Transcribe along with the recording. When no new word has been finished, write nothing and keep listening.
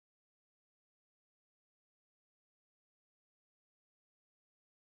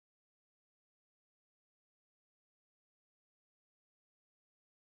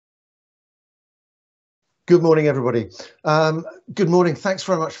Good morning, everybody. Good morning. Thanks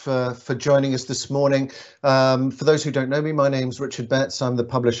very much for joining us this morning. For those who don't know me, my name's Richard Betts. I'm the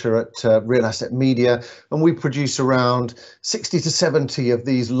publisher at Real Asset Media, and we produce around 60 to 70 of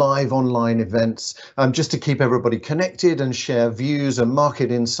these live online events just to keep everybody connected and share views and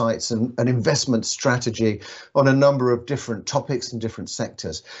market insights and investment strategy on a number of different topics and different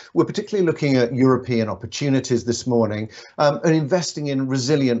sectors. We're particularly looking at European opportunities this morning and investing in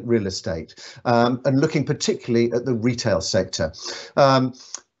resilient real estate and looking particularly at the retail sector.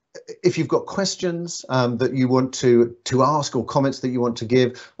 If you've got questions that you want to ask or comments that you want to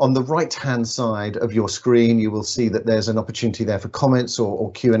give, on the right hand side of your screen you will see that there's an opportunity there for comments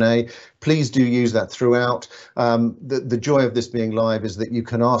or Q&A. Please do use that throughout. The joy of this being live is that you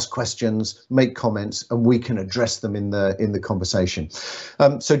can ask questions, make comments, and we can address them in the conversation.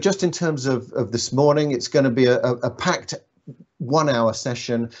 So just in terms of this morning, it's going to be a packed 1 hour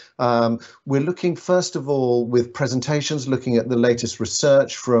session. We're looking first of all with presentations looking at the latest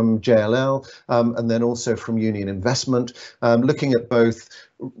research from JLL and then also from Union Investment, looking at both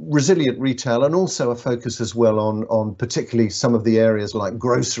resilient retail and also a focus as well on particularly some of the areas like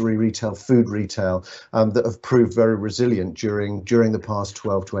grocery retail, food retail that have proved very resilient during the past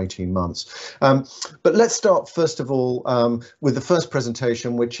 12 to 18 months. But let's start first of all with the first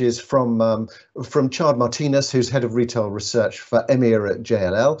presentation, which is from Tjard Martinus, who's head of retail research for EMEA at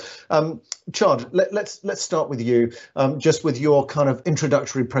JLL. Tjard, let's start with you, just with your kind of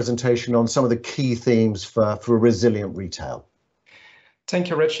introductory presentation on some of the key themes for resilient retail. Thank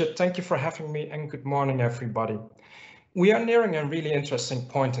you, Richard. Thank you for having me, and good morning, everybody. We are nearing a really interesting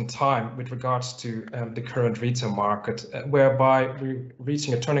point in time with regards to the current retail market, whereby we're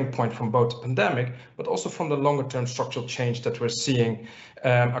reaching a turning point from both the pandemic, but also from the longer term structural change that we're seeing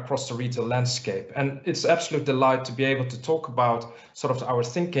across the retail landscape. And it's an absolute delight to be able to talk about sort of our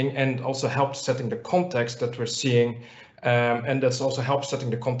thinking and also help setting the context that we're seeing, and that's also help setting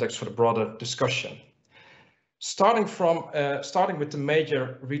the context for the broader discussion. Starting with the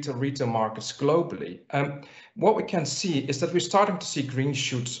major retail markets globally, what we can see is that we're starting to see green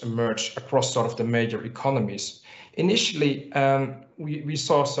shoots emerge across sort of the major economies. Initially, we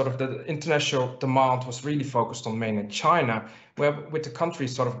saw sort of the international demand was really focused on mainland China, where with the country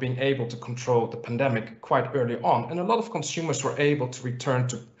sort of being able to control the pandemic quite early on, and a lot of consumers were able to return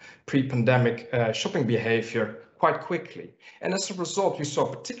to pre-pandemic shopping behavior quite quickly. And as a result, we saw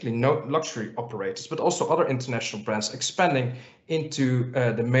particularly luxury operators, but also other international brands expanding into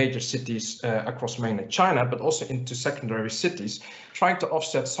the major cities across mainland China, but also into secondary cities, trying to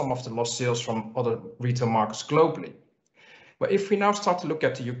offset some of the lost sales from other retail markets globally. But if we now start to look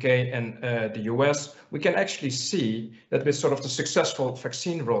at the UK and the US, we can actually see that with sort of the successful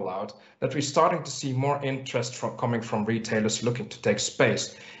vaccine rollout, that we're starting to see more interest coming from retailers looking to take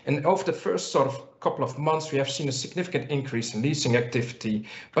space. And over the first sort of couple of months, we have seen a significant increase in leasing activity,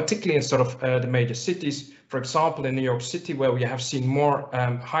 particularly in sort of the major cities. For example, in New York City, where we have seen more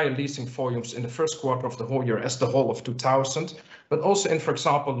higher leasing volumes in the first quarter of the whole year as the whole of 2000, but also in, for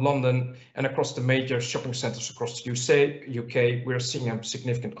example, London and across the major shopping centers across the UK, we're seeing a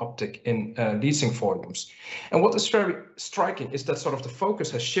significant uptick in leasing volumes. And what is very striking is that sort of the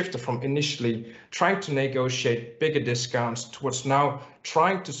focus has shifted from initially trying to negotiate bigger discounts towards now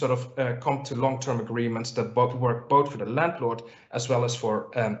trying to sort of come to long-term agreements that work both for the landlord as well as for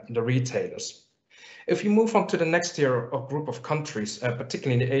the retailers. If you move on to the next tier of group of countries,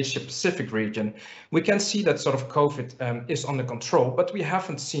 particularly in the Asia Pacific region, we can see that sort of COVID is under control, but we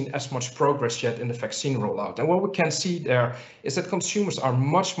haven't seen as much progress yet in the vaccine rollout. And what we can see there is that consumers are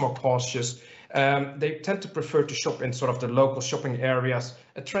much more cautious. They tend to prefer to shop in sort of the local shopping areas,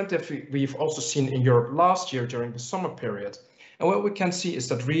 a trend that we've also seen in Europe last year during the summer period. And what we can see is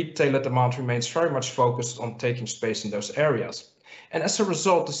that retailer demand remains very much focused on taking space in those areas. And as a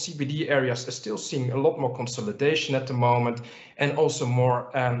result, the CBD areas are still seeing a lot more consolidation at the moment and also more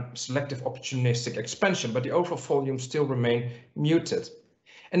selective opportunistic expansion, but the overall volumes still remain muted.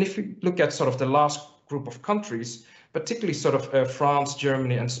 And if we look at sort of the last group of countries, particularly sort of France,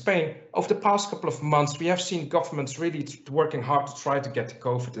 Germany and Spain, over the past couple of months, we have seen governments really working hard to try to get the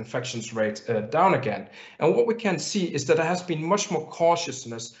COVID infections rate down again. And what we can see is that there has been much more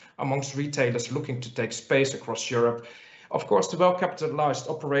cautiousness amongst retailers looking to take space across Europe. Of course, the well-capitalized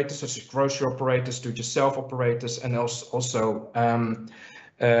operators, such as grocery operators, do-it-yourself operators, and also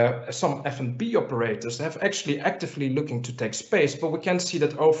some F&B operators have actually actively looking to take space, but we can see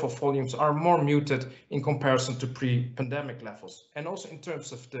that overall volumes are more muted in comparison to pre-pandemic levels. And also in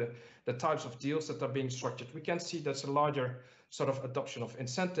terms of the types of deals that are being structured, we can see there's a larger sort of adoption of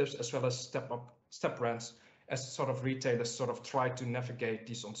incentives as well as step rents as sort of retailers sort of try to navigate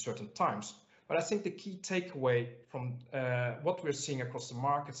these uncertain times. But I think the key takeaway from what we're seeing across the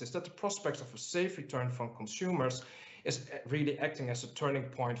markets is that the prospects of a safe return from consumers is really acting as a turning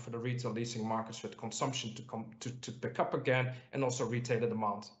point for the retail leasing markets, with consumption to pick up again and also retailer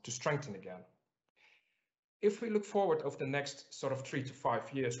demand to strengthen again. If we look forward over the next sort of 3 to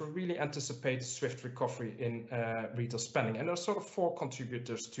 5 years, we really anticipate a swift recovery in retail spending. And there are sort of 4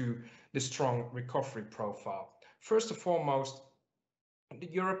 contributors to this strong recovery profile. First and foremost, the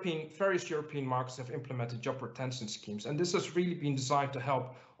various European markets have implemented job retention schemes. And this has really been designed to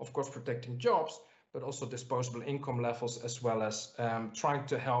help, of course, protecting jobs, but also disposable income levels, as well as trying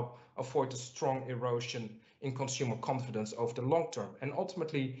to help avoid a strong erosion in consumer confidence over the long term. And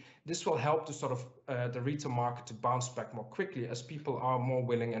ultimately, this will help to sort of the retail market to bounce back more quickly as people are more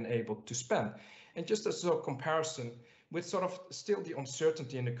willing and able to spend. And just as a comparison, with sort of still the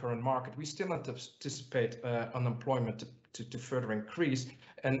uncertainty in the current market, we still anticipate unemployment to further increase,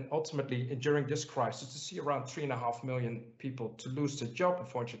 and ultimately during this crisis to see around 3.5 million people to lose their job,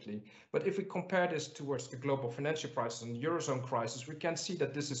 unfortunately. But if we compare this towards the global financial crisis and the Eurozone crisis, we can see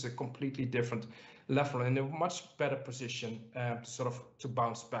that this is a completely different level and a much better position to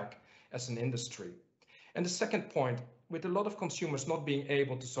bounce back as an industry. And the second point, with a lot of consumers not being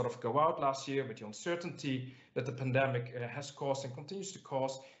able to sort of go out last year, with the uncertainty that the pandemic has caused and continues to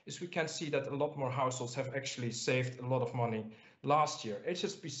cause, is we can see that a lot more households have actually saved a lot of money last year.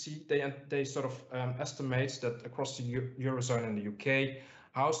 HSBC, they sort of estimates that across the Eurozone and the UK,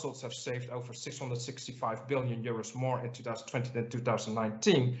 households have saved over 665 billion euros more in 2020 than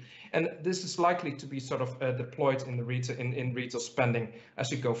 2019. And this is likely to be sort of deployed in the retail spending as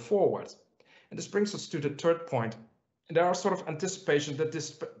we go forward. And this brings us to the third point. There are sort of anticipations that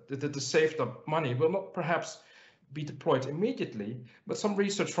the saved up money will not perhaps be deployed immediately, but some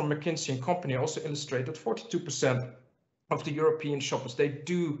research from McKinsey & Company also illustrate that 42% of the European shoppers, they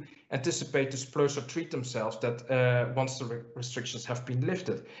do anticipate to splurge or treat themselves that once the restrictions have been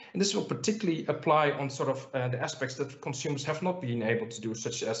lifted. And this will particularly apply on sort of the aspects that consumers have not been able to do,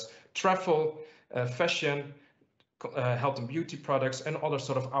 such as travel, fashion, health and beauty products, and other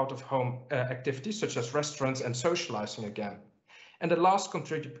sort of out-of-home activities such as restaurants and socializing again. And the last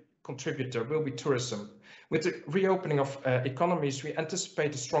contributor will be tourism. With the reopening of economies, we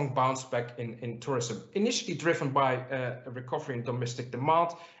anticipate a strong bounce back in tourism, initially driven by a recovery in domestic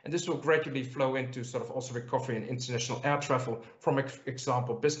demand, and this will gradually flow into sort of also recovery in international air travel, from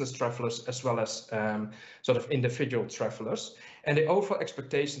example, business travelers as well as sort of individual travelers. And the overall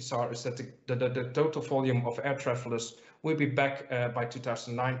expectations is that the total volume of air travelers will be back by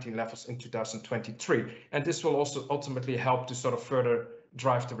 2019 levels in 2023. And this will also ultimately help to sort of further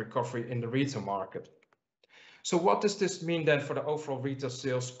drive the recovery in the retail market. So what does this mean then for the overall retail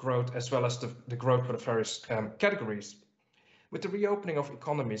sales growth, as well as the growth for the various categories? With the reopening of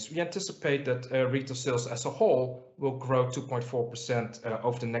economies, we anticipate that retail sales as a whole will grow 2.4%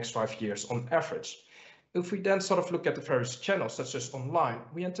 over the next 5 years on average. If we then sort of look at the various channels, such as online,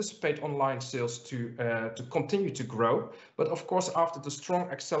 we anticipate online sales to continue to grow. But of course, after the strong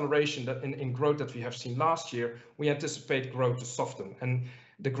acceleration in growth that we have seen last year, we anticipate growth to soften. And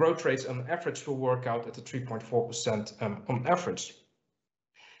the growth rates on average will work out at a 3.4% on average.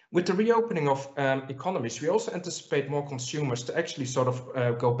 With the reopening of economies, we also anticipate more consumers to actually sort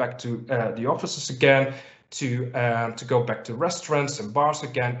of go back to the offices again, to go back to restaurants and bars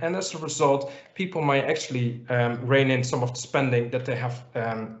again. And as a result, people may actually rein in some of the spending that they have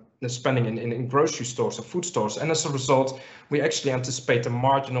spending in grocery stores or food stores. And as a result, we actually anticipate a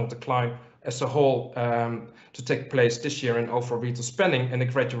marginal decline as a whole to take place this year in overall retail spending, and a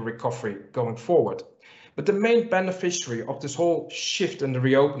gradual recovery going forward. But the main beneficiary of this whole shift in the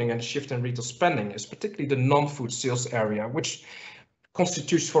reopening and the shift in retail spending is particularly the non-food sales area, which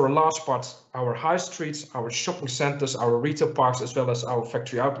constitutes for a large part our high streets, our shopping centers, our retail parks, as well as our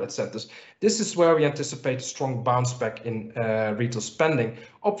factory outlet centers. This is where we anticipate a strong bounce back in retail spending,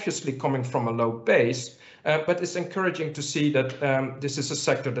 obviously coming from a low base, but it's encouraging to see that this is a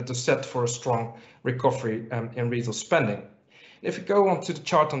sector that is set for a strong recovery in retail spending. If we go on to the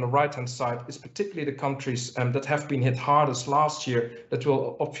chart on the right-hand side, it's particularly the countries that have been hit hardest last year that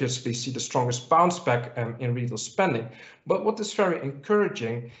will obviously see the strongest bounce back in retail spending. But what is very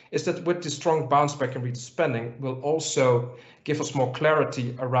encouraging is that with the strong bounce back in retail spending will also give us more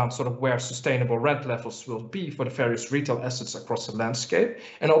clarity around sort of where sustainable rent levels will be for the various retail assets across the landscape,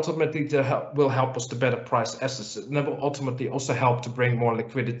 and ultimately will help us to better price assets, and that will ultimately also help to bring more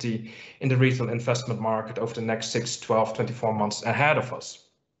liquidity in the retail investment market over the next 6, 12, 24 months ahead of us.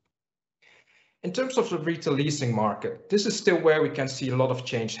 In terms of the retail leasing market, this is still where we can see a lot of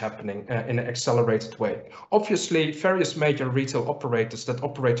change happening in an accelerated way. Obviously, various major retail operators that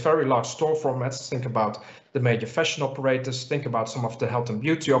operate very large store formats, think about the major fashion operators, think about some of the health and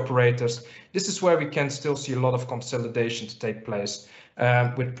beauty operators. This is where we can still see a lot of consolidation to take place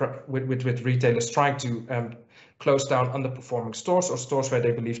with retailers trying to close down underperforming stores or stores where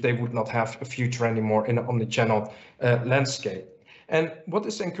they believe they would not have a future anymore in an omnichannel landscape. And what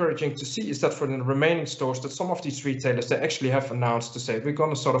is encouraging to see is that for the remaining stores, that some of these retailers, they actually have announced to say, we're going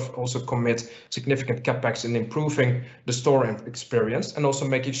to sort of also commit significant capex in improving the store experience and also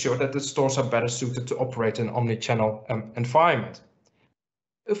making sure that the stores are better suited to operate in an omnichannel environment.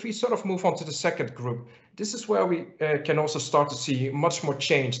 If we sort of move on to the second group, this is where we can also start to see much more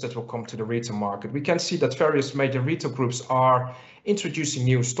change that will come to the retail market. We can see that various major retail groups are introducing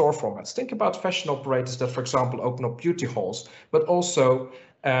new store formats. Think about fashion operators that, for example, open up beauty halls, but also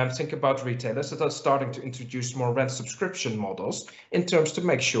think about retailers that are starting to introduce more rent subscription models in terms to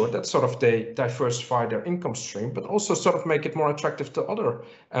make sure that sort of they diversify their income stream, but also sort of make it more attractive to other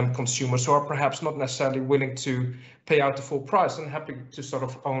consumers who are perhaps not necessarily willing to pay out the full price and happy to sort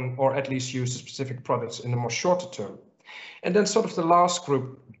of own or at least use specific products in the more shorter term. And then sort of the last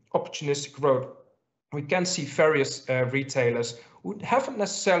group, opportunistic growth. We can see various retailers who haven't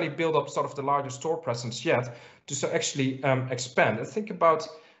necessarily built up sort of the larger store presence yet to actually expand. And think about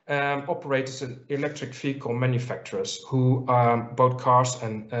operators and electric vehicle manufacturers who both cars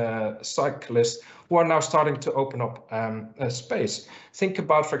and cyclists who are now starting to open up space. Think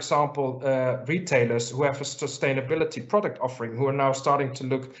about, for example, retailers who have a sustainability product offering who are now starting to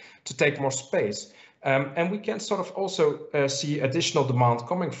look to take more space. And we can sort of also see additional demand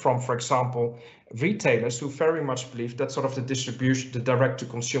coming from, for example, retailers who very much believe that sort of the distribution, the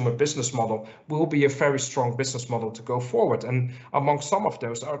direct-to-consumer business model will be a very strong business model to go forward. And among some of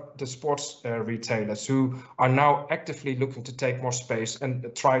those are the sports retailers who are now actively looking to take more space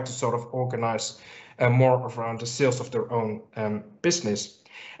and try to sort of organize more around the sales of their own business.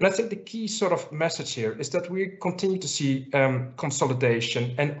 And I think the key sort of message here is that we continue to see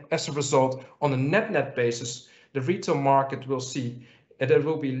consolidation, and as a result, on a net basis, the retail market will see there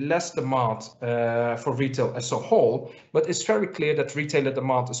will be less demand for retail as a whole, but it's very clear that retailer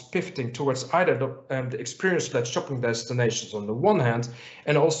demand is pivoting towards either the experience-led shopping destinations on the one hand,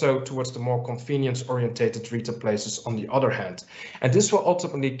 and also towards the more convenience-orientated retail places on the other hand. And this will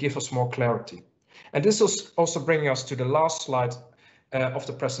ultimately give us more clarity. And this is also bringing us to the last slide of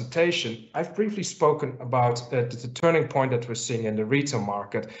the presentation. I've briefly spoken about the turning point that we're seeing in the retail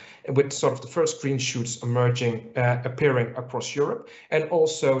market, with sort of the first green shoots emerging, appearing across Europe, and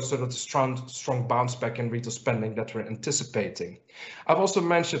also sort of the strong bounce back in retail spending that we're anticipating. I've also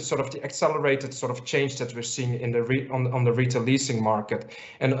mentioned sort of the accelerated sort of change that we're seeing in the on the retail leasing market,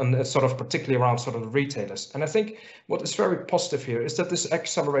 and sort of particularly around sort of the retailers. And I think what is very positive here is that this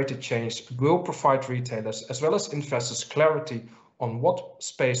accelerated change will provide retailers as well as investors clarity on what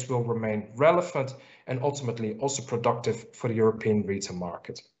space will remain relevant and ultimately also productive for the European retail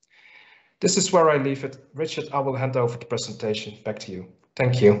market. This is where I leave it. Richard, I will hand over the presentation back to you.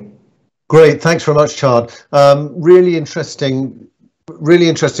 Thank you. Great, thanks very much, Tjard. Really interesting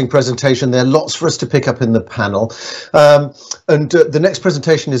presentation there. Lots for us to pick up in the panel. And the next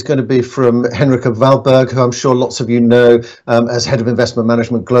presentation is going to be from Henrike Waldburg, who I'm sure lots of you know as Head of Investment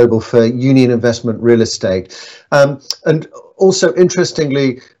Management Global for Union Investment Real Estate. And also,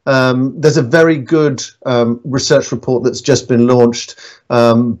 interestingly, there's a very good research report that's just been launched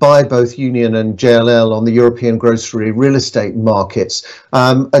by both Union and JLL on the European grocery real estate markets.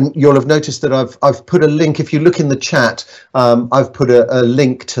 And you'll have noticed that I've put a link. If you look in the chat, I've put a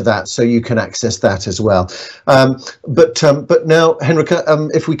link to that so you can access that as well. But now,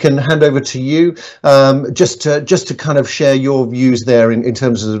 Henrike, if we can hand over to you, just to kind of share your views there in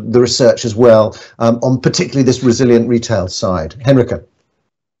terms of the research as well, on particularly this resilient retail side. Henrike.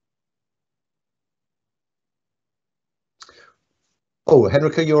 Oh,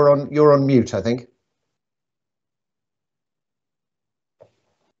 Henrike, you're on mute, I think.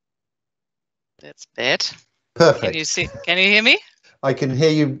 That's bad. Perfect. Can you hear me? I can hear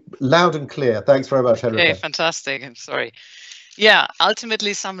you loud and clear. Thanks very much, Henrike. Okay, fantastic. I'm sorry. Yeah,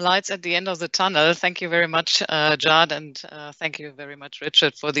 ultimately some lights at the end of the tunnel. Thank you very much, Tjard, and thank you very much,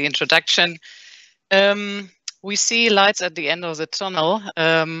 Richard, for the introduction. We see lights at the end of the tunnel.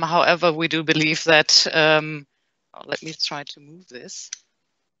 However, we do believe that, let me try to move this.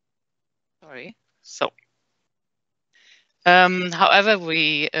 Sorry. So, however,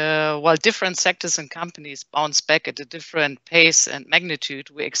 while different sectors and companies bounce back at a different pace and magnitude,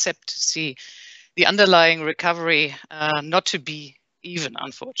 we accept to see the underlying recovery not to be even,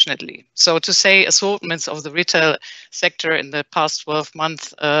 unfortunately. So to say assortments of the retail sector in the past 12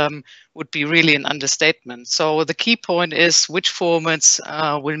 months would be really an understatement. So the key point is which formats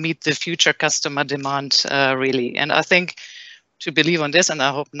will meet the future customer demand really. And I think to believe on this, and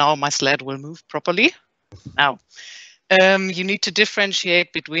I hope now my slide will move properly. Now, you need to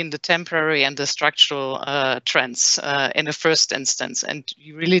differentiate between the temporary and the structural trends in the first instance. And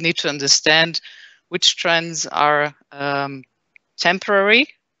you really need to understand which trends are temporary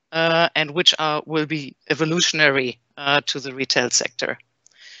and which will be evolutionary to the retail sector.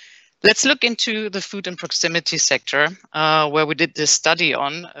 Let's look into the food and proximity sector, where we did this study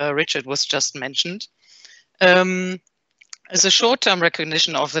on, Richard was just mentioned. As a short-term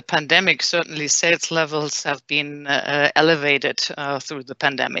recognition of the pandemic, certainly sales levels have been elevated through the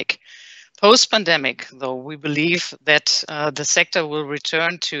pandemic. Post-pandemic, though, we believe that the sector will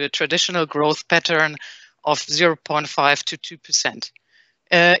return to a traditional growth pattern of 0.5 to 2%.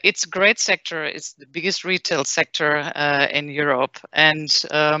 It's a great sector. It's the biggest retail sector in Europe. And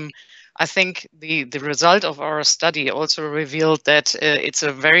I think the result of our study also revealed that it's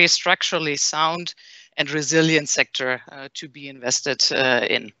a very structurally sound and resilient sector to be invested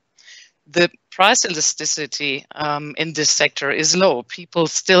in. The price elasticity in this sector is low. People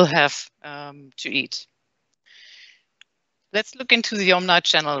still have to eat. Let's look into the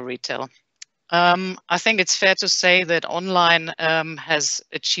omni-channel retail. I think it's fair to say that online has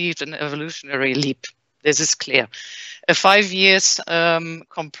achieved an evolutionary leap. This is clear. A 5 years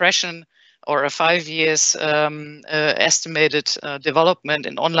compression or a 5 years estimated development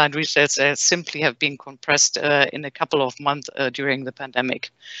in online retail sales simply have been compressed in a couple of months during the pandemic.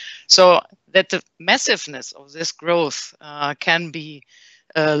 So that the massiveness of this growth can be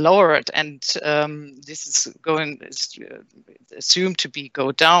lowered, and this is assumed to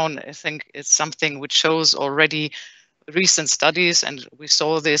go down. I think it's something which shows already recent studies, and we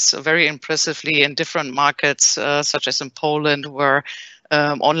saw this very impressively in different markets, such as in Poland, where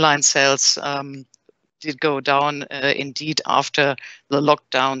online sales did go down indeed after the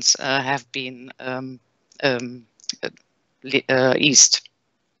lockdowns have been eased.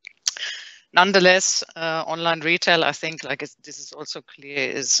 Nonetheless, online retail, I think, this is also clear,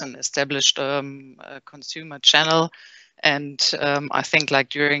 is an established consumer channel. And I think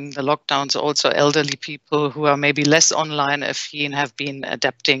during the lockdowns, also elderly people who are maybe less online affine have been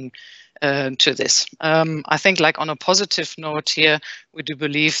adapting to this. I think on a positive note here, we do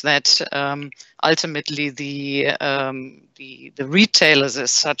believe that ultimately the retailers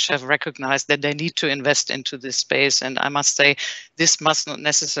as such have recognized that they need to invest into this space. And I must say, this must not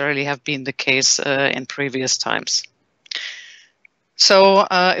necessarily have been the case in previous times. So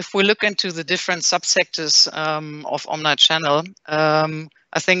if we look into the different subsectors of omnichannel,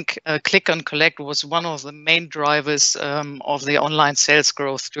 I think click and collect was one of the main drivers of the online sales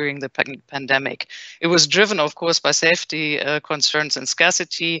growth during the pandemic. It was driven, of course, by safety concerns and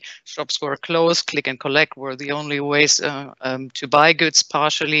scarcity. Shops were closed. Click and collect were the only ways to buy goods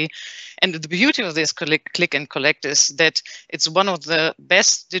partially. And the beauty of this click and collect is that it's one of the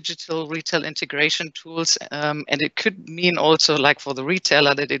best digital retail integration tools. And it could mean also, for the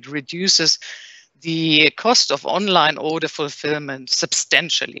retailer, that it reduces the cost of online order fulfillment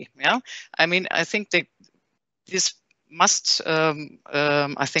substantially. Yeah, I mean, I think that this must,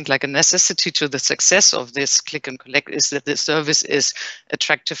 I think, a necessity to the success of this click and collect is that the service is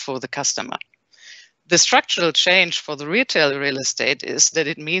attractive for the customer. The structural change for the retail real estate is that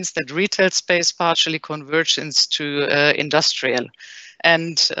it means that retail space partially converges to industrial.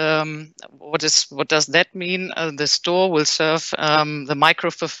 And what does that mean? The store will serve the micro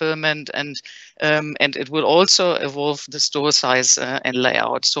fulfillment, and it will also evolve the store size and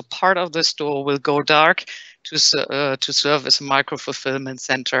layout. So part of the store will go dark to serve as a micro fulfillment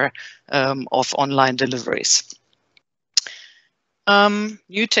center of online deliveries.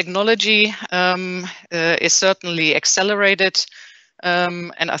 New technology is certainly accelerated.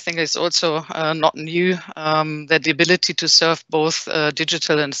 And I think it's also not new that the ability to serve both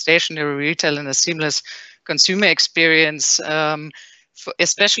digital and stationary retail in a seamless consumer experience,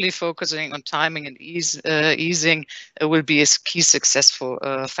 especially focusing on timing and easing, will be a key successful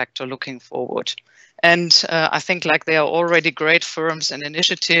factor looking forward. And I think there are already great firms and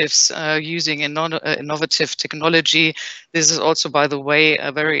initiatives using innovative technology. This is also, by the way,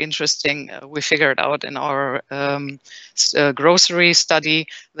 very interesting. We figured out in our grocery study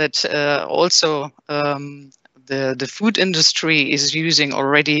that also the food industry is using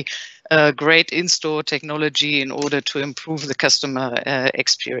already great in-store technology in order to improve the customer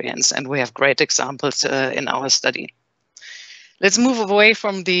experience. And we have great examples in our study. Let's move away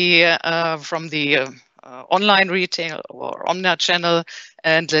from the online retail or omnichannel,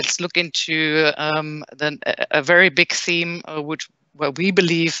 and let's look into a very big theme where we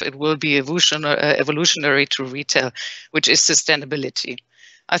believe it will be evolutionary to retail, which is sustainability.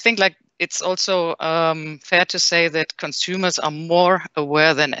 I think it's also fair to say that consumers are more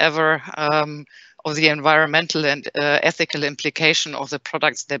aware than ever of the environmental and ethical implication of the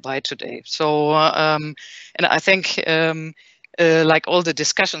products they buy today. So, and I think like all the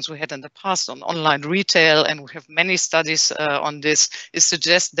discussions we had in the past on online retail, and we have many studies on this, is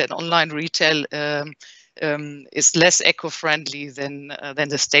suggest that online retail is less eco-friendly than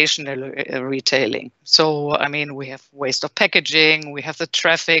the stationary retailing. So, I mean, we have waste of packaging, we have the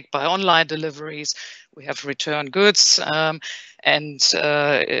traffic by online deliveries, we have return goods, and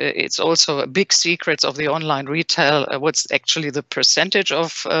it's also a big secret of the online retail, what's actually the percentage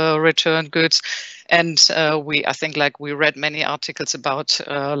of return goods. And I think we read many articles about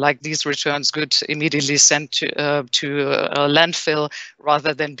these returns goods immediately sent to a landfill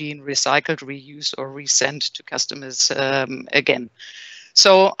rather than being recycled, reused, or resent to customers again.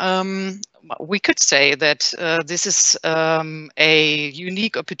 So we could say that this is a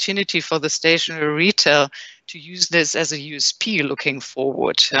unique opportunity for the stationary retail to use this as a USP looking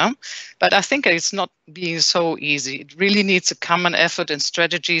forward. Yeah? But I think it's not being so easy. It really needs a common effort and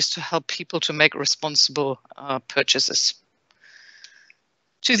strategies to help people to make responsible purchases.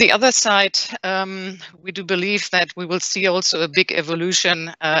 To the other side, we do believe that we will see also a big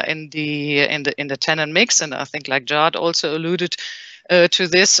evolution in the tenant mix, and I think Tjard also alluded to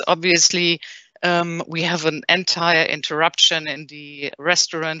this. Obviously, we have an entire interruption in the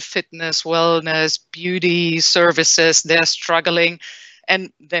restaurant, fitness, wellness, beauty services. They're struggling,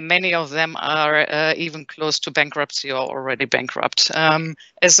 and many of them are even close to bankruptcy or already bankrupt.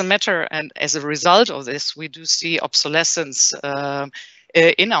 As a matter and as a result of this, we do see obsolescence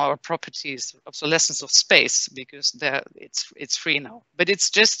in our properties, obsolescence of space, because it's free now. But it's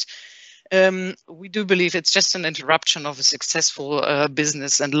just we do believe it's just an interruption of a successful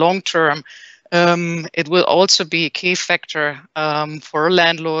business, and long term, it will also be a key factor for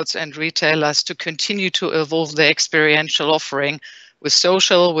landlords and retailers to continue to evolve their experiential offering with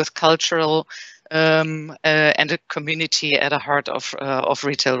social, with cultural, and a community at the heart of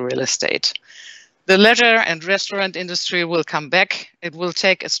retail real estate. The leisure and restaurant industry will come back. It will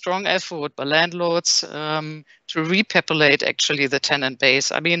take a strong effort by landlords to repopulate actually the tenant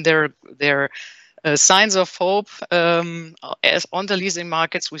base. I mean, there are signs of hope. As on the leasing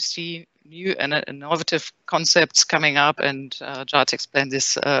markets, we see new and innovative concepts coming up, and Tjard explained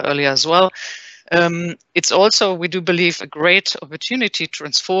this earlier as well. It's also, we do believe, a great opportunity to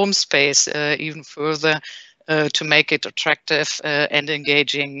transform space even further to make it attractive and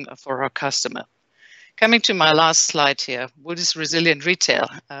engaging for our customer. Coming to my last slide here, what is resilient retail?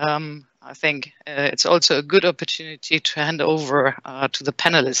 I think it's also a good opportunity to hand over to the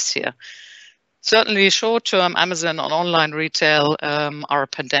panelists here. Certainly short-term Amazon on online retail are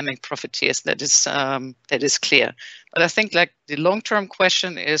pandemic profiteers, that is clear. But I think the long-term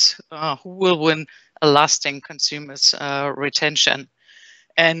question is who will win a lasting consumers retention?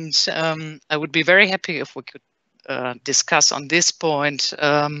 And I would be very happy if we could discuss on this point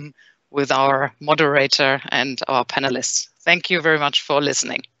with our moderator and our panelists. Thank you very much for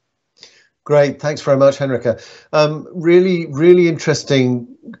listening. Great, thanks very much, Henrike. Really interesting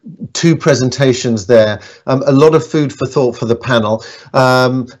two presentations there. A lot of food for thought for the panel.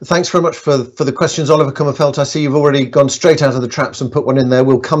 Thanks very much for the questions, Oliver Kummerfeld. I see you've already gone straight out of the traps and put one in there.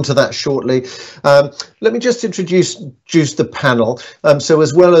 We'll come to that shortly. Let me just introduce the panel. So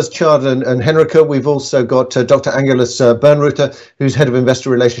as well as Tjard and Henrike, we've also got Dr. Angelus Bernreuther, who's Head of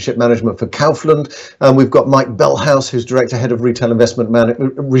Investor Relationship Management for Kaufland. We've got Mike Bellhouse, who's Director Head of Retail Investment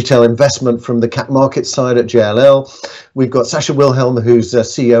from the cap market side at JLL. We've got Sascha Wilhelm, who's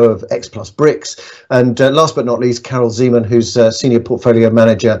CEO of x+bricks, and last but not least, Karel Zeman, who's Senior Portfolio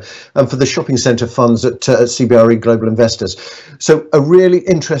Manager for the shopping centre funds at CBRE Global Investors. So a really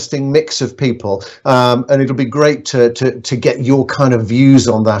interesting mix of people, and it'll be great to get your kind of views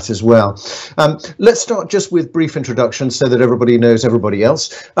on that as well. Let's start just with brief introductions so that everybody knows everybody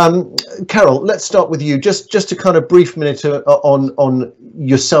else. Karel, let's start with you. Just a kind of brief minute on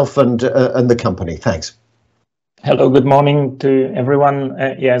yourself and the company. Thanks. Hello, good morning to everyone.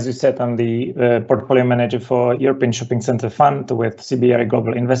 Yeah, as you said, I'm the portfolio manager for European Shopping Centre Fund with CBRE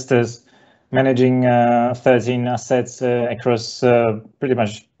Global Investors, managing 13 assets across pretty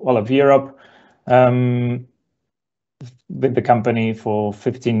much all of Europe, with the company for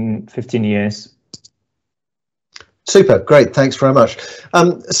 15 years. Super, great, thanks very much.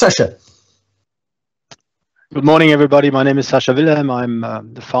 Sascha. Good morning, everybody. My name is Sascha Wilhelm. I'm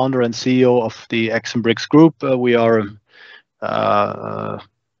the founder and CEO of the x+bricks group. We are a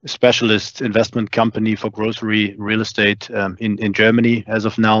specialist investment company for grocery real estate in Germany as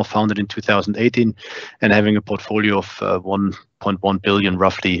of now, founded in 2018, and having a portfolio of 1.1 billion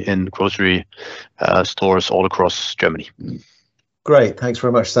roughly in grocery stores all across Germany. Great, thanks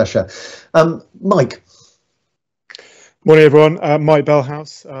very much, Sascha. Mike. Morning, everyone. Mike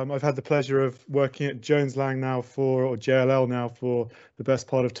Bellhouse. I've had the pleasure of working at Jones Lang now or JLL now for the best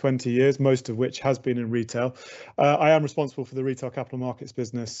part of 20 years, most of which has been in retail. I am responsible for the retail capital markets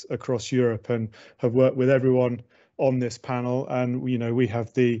business across Europe and have worked with everyone on this panel. And, you know, we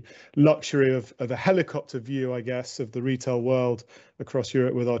have the luxury of a helicopter view, I guess, of the retail world across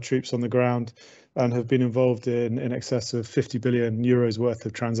Europe with our troops on the ground, and have been involved in excess of 50 billion euros worth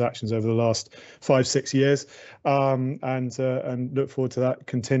of transactions over the last 5-6 years, and look forward to that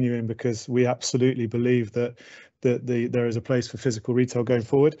continuing, because we absolutely believe that there is a place for physical retail going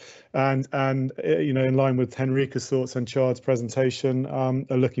forward, and you know, in line with Henrike's thoughts and Tjard's presentation,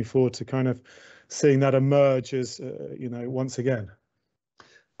 are looking forward to kind of seeing that emerge as you know, once again.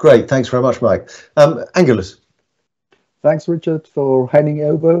 Great, thanks very much, Mike. Angelus. Thanks, Richard, for handing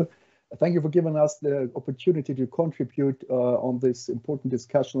over. Thank you for giving us the opportunity to contribute on this important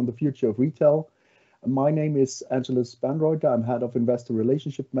discussion on the future of retail. My name is Angelus Bernreuther. I'm head of investor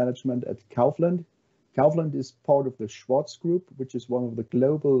relationship management at Kaufland. Kaufland is part of the Schwarz Group, which is one of the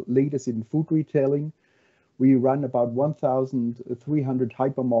global leaders in food retailing. We run about 1,300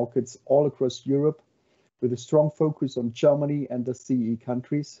 hypermarkets all across Europe, with a strong focus on Germany and the CE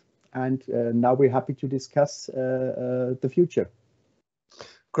countries. And now we're happy to discuss the future.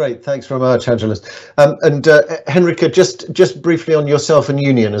 Great, thanks very much, Angelus. And Henrike, just briefly on yourself and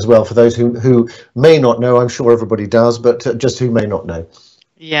Union as well, for those who may not know. I'm sure everybody does, but just who may not know.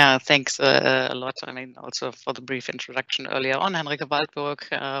 Yeah, thanks a lot. I mean, also for the brief introduction earlier on, Henrike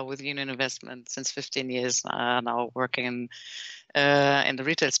Waldburg with Union Investment since 15 years, now working in the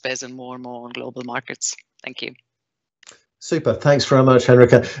retail space and more on global markets. Thank you. Super, thanks very much,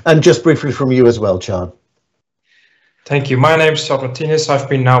 Henrike. And just briefly from you as well, Tjard. Thank you. My name is Martinus. I've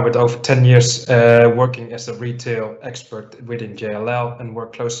been now with over 10 years working as a retail expert within JLL, and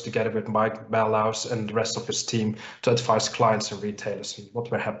work closely together with Mike Bellhouse and the rest of his team to advise clients and retailers on what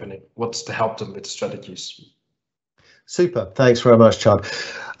were happening, what's to help them with strategies. Super. Thanks very much, Tjard.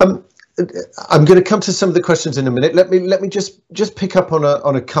 I'm going to come to some of the questions in a minute. Let me just pick up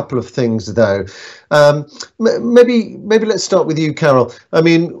on a couple of things though. Maybe let's start with you, Karel. I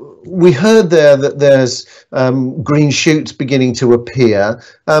mean, we heard there that there's green shoots beginning to appear,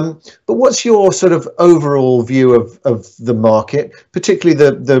 but what's your sort of overall view of the market, particularly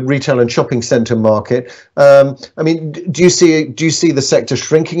the retail and shopping centre market? I mean, do you see the sector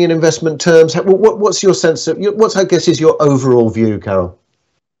shrinking in investment terms? What's your sense of what I guess is your overall view, Karel?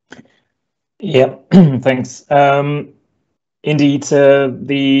 Yeah, thanks. Indeed,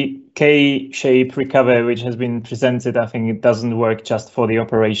 the K-shaped recovery, which has been presented, I think it doesn't work just for the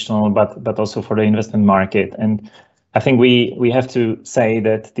operational, but also for the investment market. And I think we have to say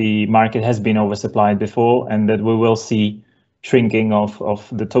that the market has been oversupplied before, and that we will see shrinking of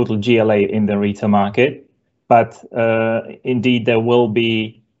the total GLA in the retail market. But indeed, there will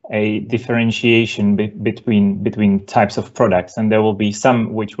be a differentiation between types of products, and there will be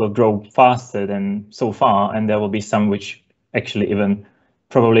some which will grow faster than so far, and there will be some which actually even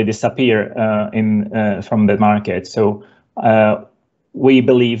probably disappear from the market. So we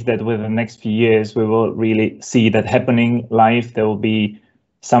believe that within the next few years we will really see that happening live. There will be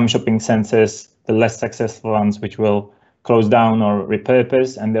some shopping centers, the less successful ones, which will close down or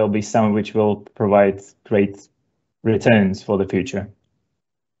repurpose, and there will be some which will provide great returns for the future.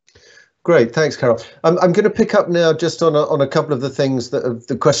 Great, thanks, Karel. I'm going to pick up now just on a couple of the things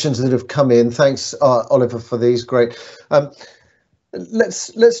the questions that have come in. Thanks, Oliver, for these. Great.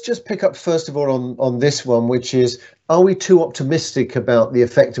 Let's just pick up first of all on this one, which is, are we too optimistic about the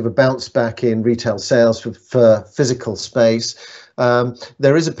effect of a bounce back in retail sales for physical space?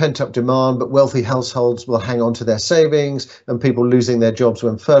 There is a pent-up demand, but wealthy households will hang on to their savings, and people losing their jobs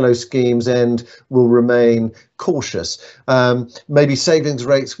when furlough schemes end will remain cautious. Maybe savings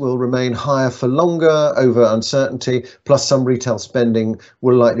rates will remain higher for longer over uncertainty, plus some retail spending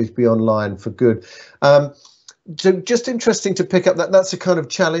will likely be online for good. So just interesting to pick up that's a kind of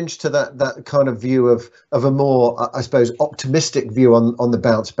challenge to that kind of view of a more, I suppose, optimistic view on the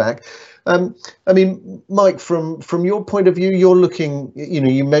bounce back. I mean, Mike, from your point of view, you're looking,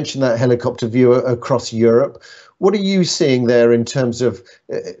 you mentioned that helicopter view across Europe. What are you seeing there in terms of,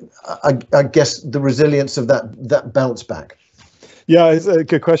 I guess, the resilience of that bounce back? Yeah, it's a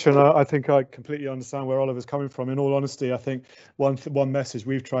good question. I think I completely understand where Oliver's coming from. In all honesty, I think one message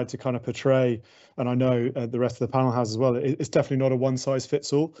we've tried to kind of portray, and I know the rest of the panel has as well, it's definitely not a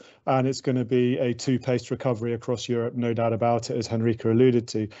one-size-fits-all, and it's going to be a two-paced recovery across Europe, no doubt about it, as Henrike alluded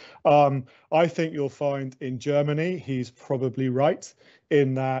to. I think you'll find in Germany, he's probably right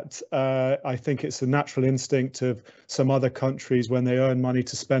in that I think it's a natural instinct of some other countries when they earn money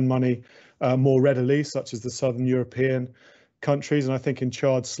to spend money more readily, such as the Southern European countries. And I think in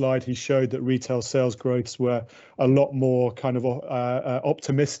Tjard's slide, he showed that retail sales growths were a lot more kind of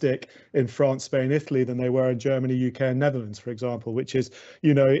optimistic in France, Spain, Italy than they were in Germany, UK and Netherlands, for example, which is,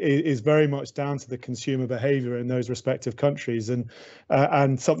 you know, is very much down to the consumer behavior in those respective countries, and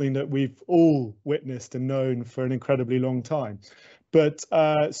something that we've all witnessed and known for an incredibly long time. But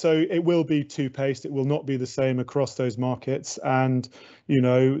so it will be two-paced. It will not be the same across those markets. And, you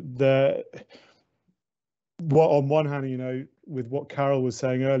know, on one hand, you know, with what Karel was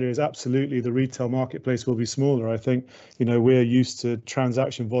saying earlier, is absolutely the retail marketplace will be smaller. I think, you know, we're used to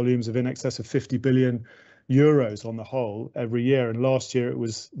transaction volumes of in excess of 50 billion euros on the whole every year, and last year it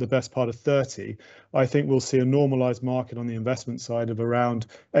was the best part of 30. I think we'll see a normalized market on the investment side of around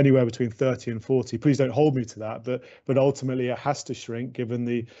anywhere between 30 and 40. Please don't hold me to that, but ultimately it has to shrink given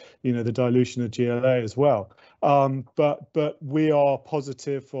the, you know, the dilution of GLA as well. But we are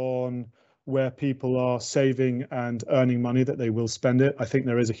positive on where people are saving and earning money, that they will spend it. I think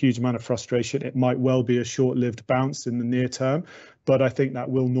there is a huge amount of frustration. It might well be a short-lived bounce in the near term, but I think that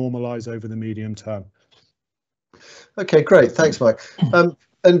will normalize over the medium term. Okay, great. Thanks, Mike.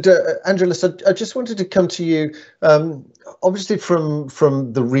 And Angelus, I just wanted to come to you, obviously from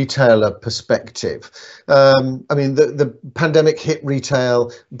the retailer perspective. I mean, the pandemic hit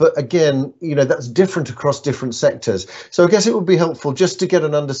retail, but again, you know, that's different across different sectors. So I guess it would be helpful just to get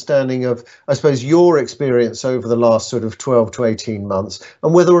an understanding of, I suppose, your experience over the last sort of 12 to 18 months,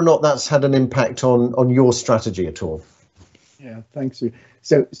 and whether or not that's had an impact on your strategy at all. Yeah, thanks.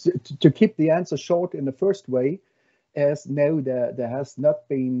 So to keep the answer short in the first way, as no, there has not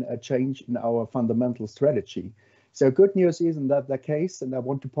been a change in our fundamental strategy. So good news is in that the case, and I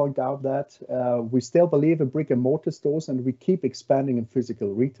want to point out that we still believe in brick and mortar stores, and we keep expanding in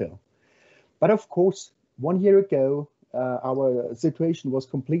physical retail. But of course, 1 year ago, our situation was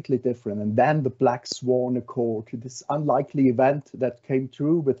completely different. And then the Black Swan Accord, this unlikely event that came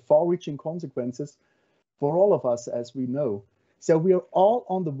through with far-reaching consequences for all of us, as we know. So we are all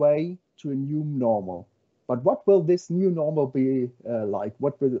on the way to a new normal. But what will this new normal be like?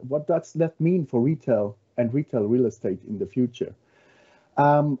 What does that mean for retail and retail real estate in the future?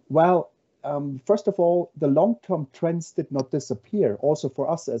 First of all, the long-term trends did not disappear, also for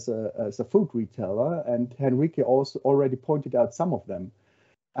us as a food retailer, and Henrike also already pointed out some of them.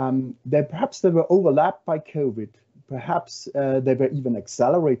 Perhaps they were overlapped by COVID, perhaps they were even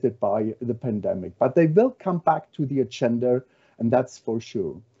accelerated by the pandemic, but they will come back to the agenda, and that's for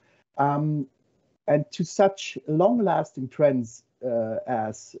sure. And to such long-lasting trends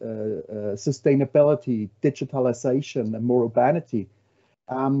as sustainability, digitalization, and more urbanity,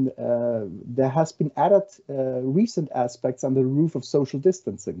 there has been added recent aspects under the roof of social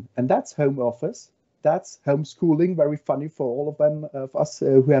distancing, and that's home office, that's homeschooling, very funny for all of them of us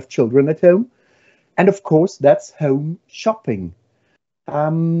who have children at home, and of course that's home shopping.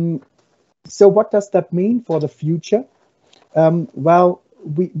 So what does that mean for the future?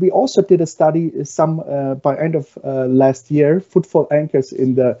 We also did a study by end of last year, footfall anchors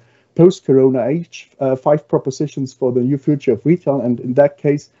in the post-corona age, 5 propositions for the new future of retail. And in that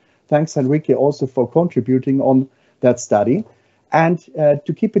case, thanks Henrike also for contributing on that study. And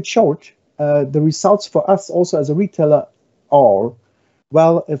to keep it short, the results for us also as a retailer are,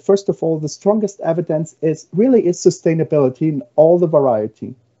 well, first of all, the strongest evidence is sustainability in all the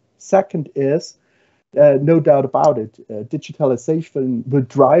variety. Second is, no doubt about it, digitalization will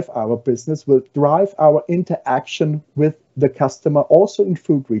drive our business, will drive our interaction with the customer, also in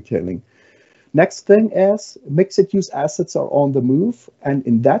food retailing. Next thing is mixed-use assets are on the move, and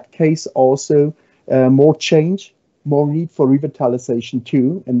in that case also more change, more need for revitalization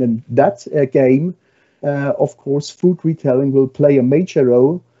too. And then that game, of course, food retailing will play a major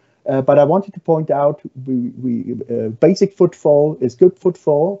role. But I wanted to point out, basic footfall is good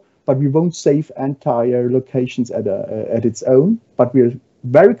footfall, but we won't save entire locations at its own. But we're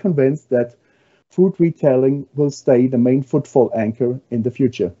very convinced that food retailing will stay the main footfall anchor in the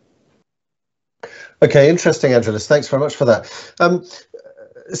future. Okay, interesting, Angelus. Thanks very much for that.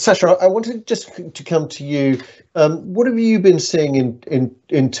 Sascha, I wanted just to come to you. What have you been seeing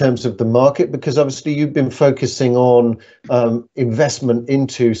in terms of the market? Because obviously you've been focusing on investment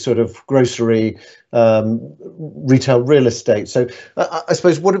into sort of grocery, retail real estate. So I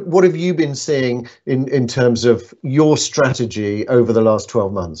suppose what have you been seeing in terms of your strategy over the last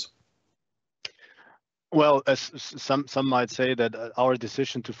 12 months? Well, as some might say that our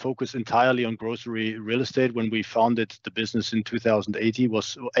decision to focus entirely on grocery real estate when we founded the business in 2018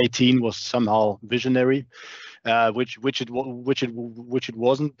 was somehow visionary, which it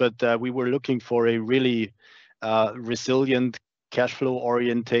wasn't. But we were looking for a really resilient, cash flow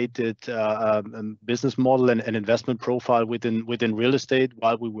orientated business model and investment profile within real estate,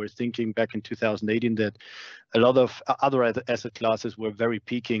 while we were thinking back in 2018 that a lot of other asset classes were very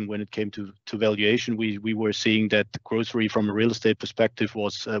peaking when it came to valuation. We were seeing that grocery from a real estate perspective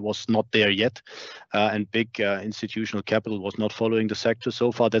was not there yet, and big institutional capital was not following the sector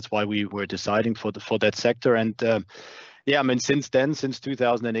so far. That's why we were deciding for that sector. And yeah, I mean, since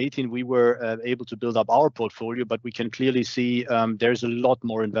 2018, we were able to build up our portfolio, but we can clearly see there's a lot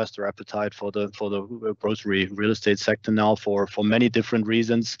more investor appetite for the grocery real estate sector now for many different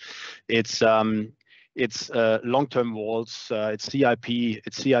reasons. It's long-term walls. It's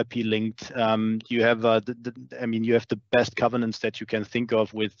CIP linked. You have you have the best covenants that you can think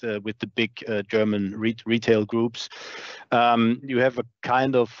of with the big German retail groups. You have a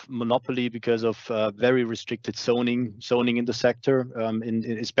kind of monopoly because of very restricted zoning in the sector,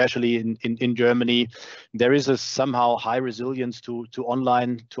 especially in Germany. There is a somehow high resilience to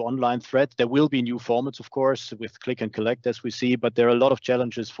online threat. There will be new formats, of course, with click and collect as we see, but there are a lot of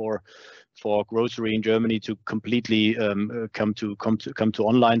challenges for grocery in Germany to completely come to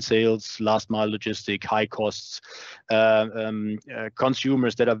online sales, last mile logistic, high costs,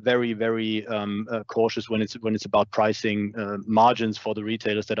 consumers that are very cautious when it's about pricing, margins for the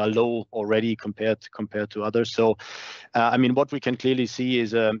retailers that are low already compared to others. So I mean, what we can clearly see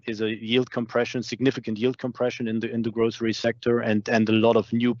is a yield compression, significant yield compression in the grocery sector, and a lot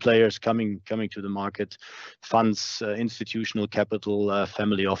of new players coming to the market, funds, institutional capital,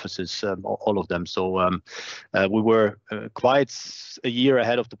 family offices, all of them. So we were quite a year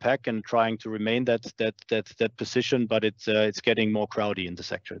ahead of the pack and trying to remain that position, but it's getting more crowded in the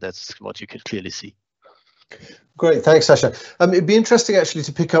sector. That's what you can clearly see. Great, thanks, Sascha. It'd be interesting actually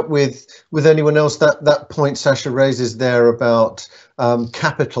to pick up with anyone else that point Sascha raises there about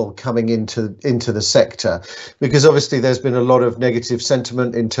capital coming into the sector, because obviously there's been a lot of negative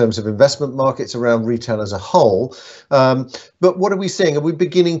sentiment in terms of investment markets around retail as a whole. But what are we seeing? Are we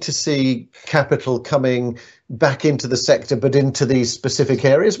beginning to see capital coming back into the sector, but into these specific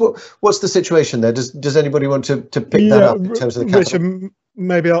areas? What's the situation there? Does anybody want to pick that up in terms of the capital? Richard,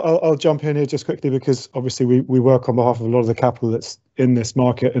 maybe I'll jump in here just quickly, because obviously we work on behalf of a lot of the capital that's in this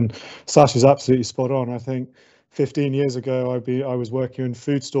market, and Sascha's absolutely spot on. I think 15 years ago I was working in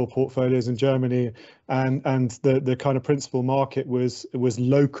food store portfolios in Germany, and the kind of principal market was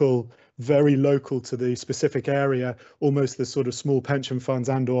local, very local to the specific area, almost the sort of small pension funds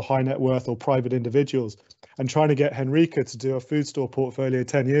and or high net worth or private individuals. And trying to get Henrike to do a food store portfolio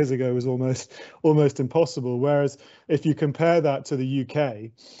 10 years ago was almost impossible. Whereas if you compare that to the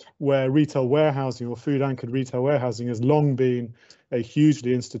UK, where retail warehousing or food anchored retail warehousing has long been a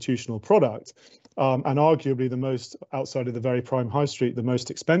hugely institutional product, and arguably the most, outside of the very prime high street, the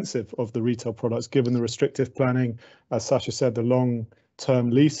most expensive of the retail products, given the restrictive planning, as Sascha said, the long-term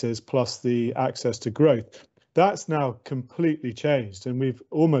leases plus the access to growth. That's now completely changed, and we've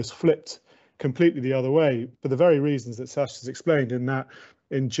almost flipped completely the other way for the very reasons that Sascha's explained, in that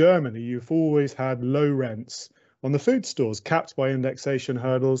in Germany you've always had low rents on the food stores, capped by indexation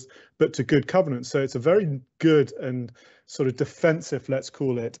hurdles, but to good covenants. So it's a very good and sort of defensive, let's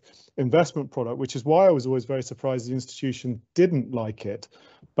call it, investment product, which is why I was always very surprised the institution didn't like it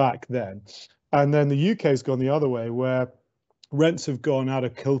back then. And then the UK has gone the other way, where rents have gone out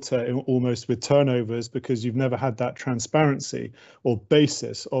of kilter almost with turnovers, because you've never had that transparency or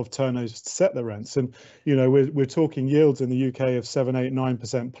basis of turnovers to set the rents. And you know, we're talking yields in the UK of 7, 8,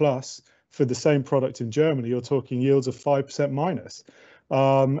 9% plus. For the same product in Germany, you're talking yields of 5% minus.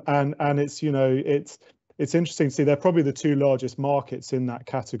 And it's, you know, it's interesting to see they're probably the two largest markets in that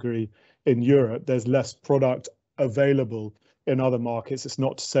category in Europe. There's less product available in other markets. It's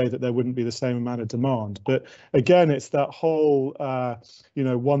not to say that there wouldn't be the same amount of demand, but again, it's that whole you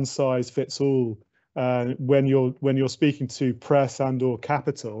know, one size fits all when you're speaking to press and or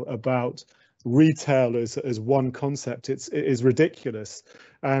capital about retail as one concept, it is ridiculous.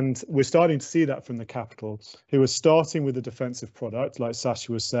 And we're starting to see that from the capital, who are starting with a defensive product, like Sascha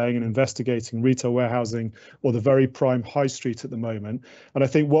was saying, and investigating retail warehousing or the very prime high street at the moment. And I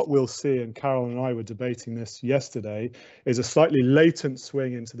think what we'll see, and Karel and I were debating this yesterday, is a slightly latent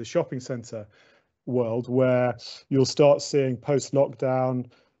swing into the shopping centre world, where you'll start seeing post-lockdown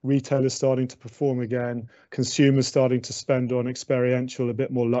retailers starting to perform again, consumers starting to spend on experiential, a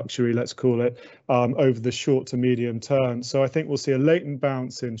bit more luxury, let's call it, over the short to medium term. So I think we'll see a latent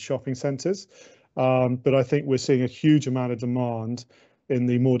bounce in shopping centres, but I think we're seeing a huge amount of demand in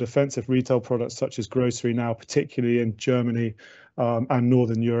the more defensive retail products such as grocery now, particularly in Germany and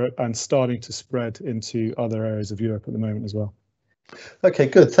Northern Europe, and starting to spread into other areas of Europe at the moment as well. Okay,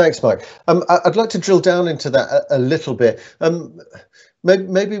 good. Thanks, Mike. I'd like to drill down into that a little bit.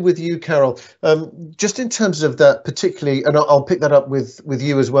 Maybe with you, Karel, just in terms of that particularly, and I'll pick that up with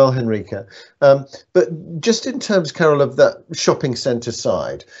you as well, Henrike. But just in terms, Karel, of that shopping centre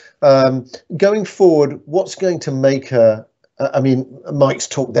side, going forward, what's going to make I mean, Mike's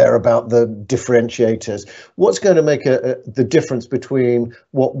talked there about the differentiators. What's going to make the difference between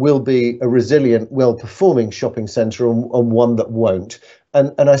what will be a resilient, well-performing shopping centre and one that won't?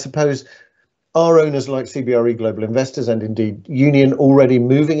 And I suppose, are owners like CBRE Global Investors and indeed Union already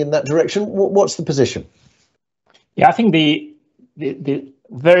moving in that direction? What's the position? Yeah, I think the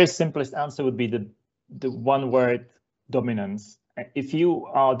very simplest answer would be the one word: dominance. If you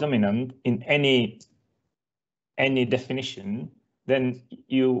are dominant in any definition, then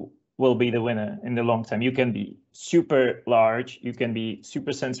you will be the winner in the long term. You can be super large, you can be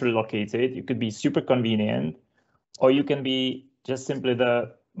super centrally located, you could be super convenient, or you can be just simply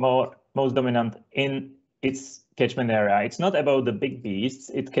the most dominant in its catchment area. It's not about the big beasts.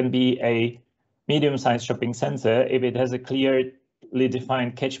 It can be a medium-sized shopping center if it has a clearly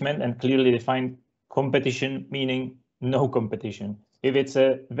defined catchment and clearly defined competition, meaning no competition. If it's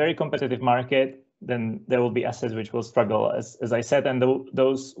a very competitive market, then there will be assets which will struggle, as I said, and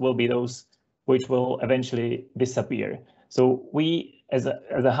those will be those which will eventually disappear. So we, as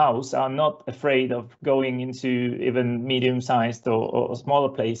a house, are not afraid of going into even medium-sized or smaller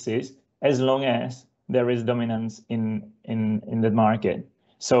places, as long as there is dominance in the market.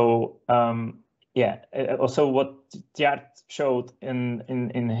 So yeah, also what Tjard showed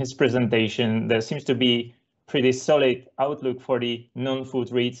in his presentation, there seems to be pretty solid outlook for the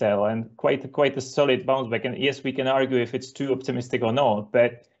non-food retail and quite a solid bounce back. And yes, we can argue if it's too optimistic or not,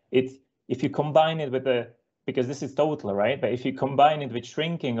 but if you combine it with because this is total, right? But if you combine it with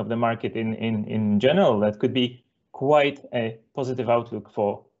shrinking of the market in general, that could be quite a positive outlook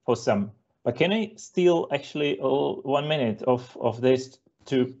for some. But can I steal actually 1 minute of this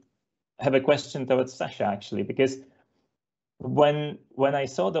to have a question towards Sascha, actually? Because when I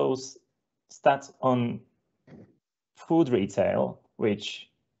saw those stats on food retail, which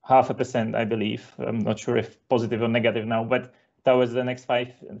 0.5%, I believe, I'm not sure if positive or negative now, but that was the next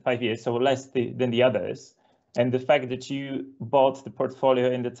five years, so less than the others. And the fact that you bought the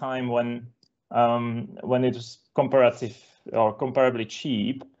portfolio in the time when it was comparative or comparably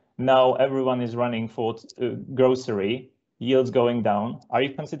cheap, now everyone is running for grocery, yields going down. Are you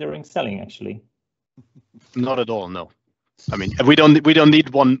considering selling, actually? Not at all, no. I mean, we don't need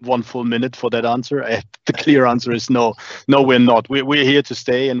one full minute for that answer. The clear answer is no, we're not. We're here to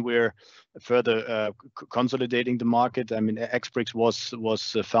stay, and we're further consolidating the market. I mean, x+bricks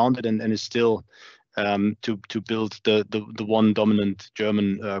was founded and is still to build the one dominant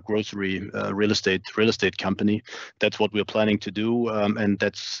German grocery real estate company. That's what we're planning to do, and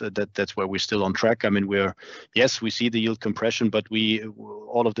that's where we're still on track. I mean, we see the yield compression, but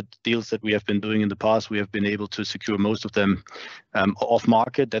all of the deals that we have been doing in the past, we have been able to secure most of them off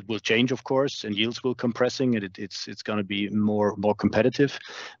market. That will change, of course, and yields will compressing, and it's going to be more competitive.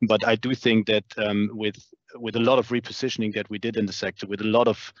 But I do think that with a lot of repositioning that we did in the sector, with a lot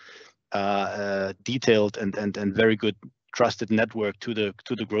of detailed and very good trusted network to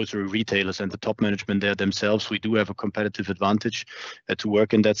the grocery retailers and the top management there themselves, we do have a competitive advantage to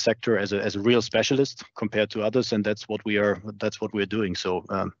work in that sector as a real specialist compared to others, and that's what we're doing. So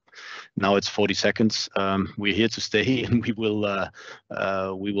now it's 40 seconds. We're here to stay, and we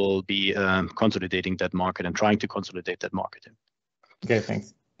will be consolidating that market and trying to consolidate that market. Okay,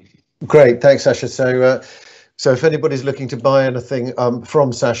 thanks. Great, thanks, Sascha. So if anybody's looking to buy anything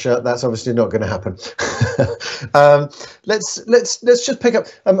from Sascha, that's obviously not going to happen. Let's just pick up.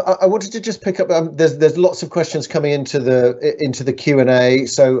 I wanted to just pick up. There's lots of questions coming into the Q&A,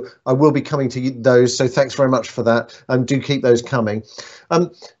 so I will be coming to those. So thanks very much for that, and do keep those coming.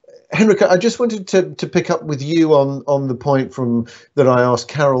 Henrike, I just wanted to pick up with you on the point from that I asked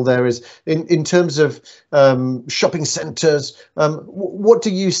Karel there is in terms of shopping centres, what do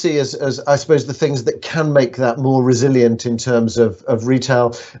you see as I suppose the things that can make that more resilient in terms of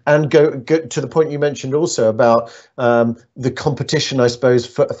retail, and go to the point you mentioned also about the competition, I suppose,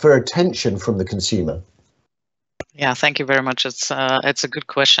 for attention from the consumer? Yeah, thank you very much. It's a good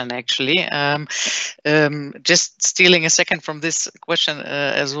question, actually. Just stealing a second from this question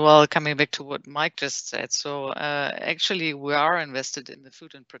as well, coming back to what Mike just said. So actually, we are invested in the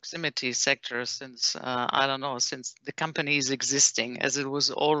food and proximity sector since, I don't know, since the company is existing, as it was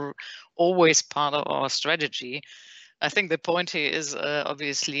always part of our strategy. I think the point here is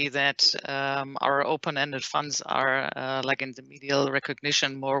obviously that our open-ended funds are, like in the medial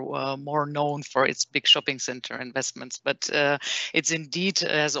recognition, more known for its big shopping center investments. But it's indeed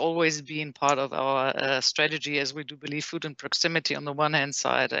has always been part of our strategy, as we do believe food and proximity on the one hand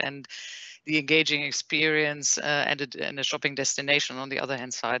side, and the engaging experience and a shopping destination on the other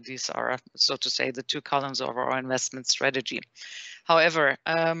hand side. These are, so to say, the two columns of our investment strategy. However,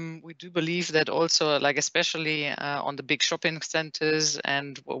 we do believe that also, like especially on the big shopping centers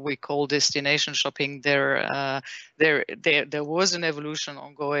and what we call destination shopping, there was an evolution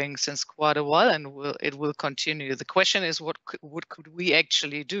ongoing since quite a while, and it will continue. The question is, what could we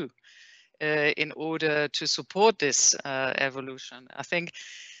actually do in order to support this evolution? I think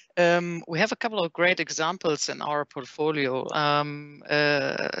we have a couple of great examples in our portfolio.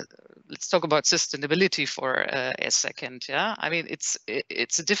 Let's talk about sustainability for a second. Yeah, I mean, it's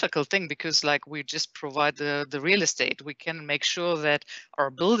a difficult thing because, like, we just provide the real estate. We can make sure that our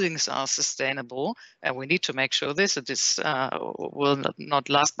buildings are sustainable, and we need to make sure this will not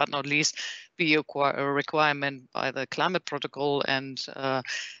last but not least be a requirement by the climate protocol and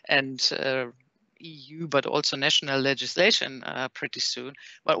EU, but also national legislation pretty soon.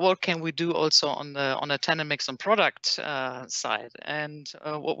 But what can we do also on a tenant mix and product side? And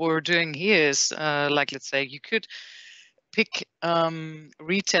what we're doing here is, like, let's say you could pick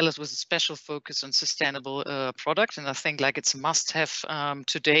retailers with a special focus on sustainable product, and I think like it's a must-have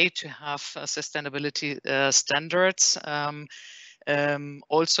today to have sustainability standards.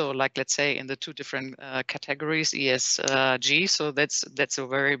 Also, like, let's say in the two different categories, ESG. So that's a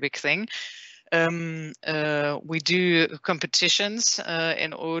very big thing. We do competitions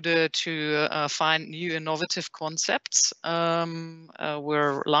in order to find new innovative concepts.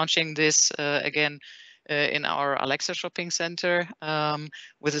 We're launching this again in our Alexa shopping center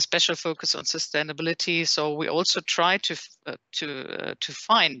with a special focus on sustainability. So we also try to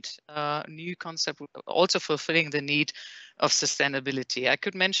find new concepts, also fulfilling the need of sustainability. I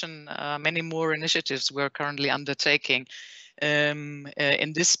could mention many more initiatives we're currently undertaking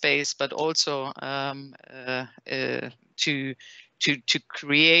in this space, but also to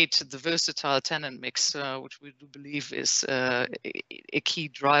create the versatile tenant mix, which we do believe is a key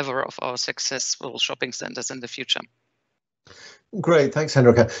driver of our successful shopping centers in the future. Great, thanks,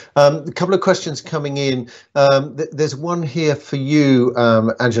 Henrike. A couple of questions coming in. There's one here for you,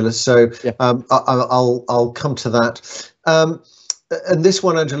 Angelus. So yeah. I'll come to that. And this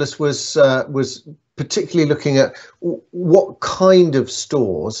one, Angelus, was particularly looking at what kind of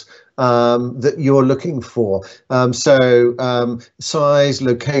stores that you're looking for. So size,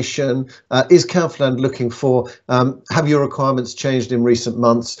 location, is Kaufland looking for, have your requirements changed in recent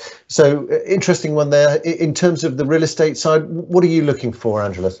months? So interesting one there. In terms of the real estate side, what are you looking for,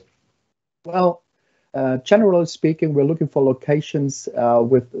 Angelus? Well, generally speaking, we're looking for locations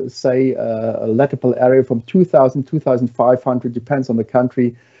with, say, a lettable area from 2,000, 2,500, depends on the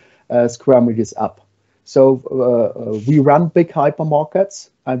country, square meters up. So we run big hypermarkets,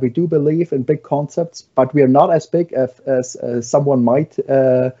 and we do believe in big concepts, but we are not as big as someone might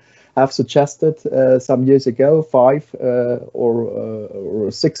have suggested some years ago, 5,000 or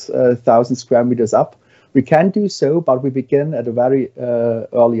 6,000 square meters up. We can do so, but we begin at a very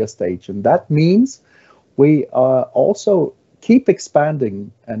earlier stage, and that means we also keep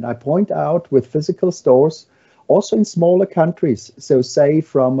expanding. And I point out with physical stores, also in smaller countries. So say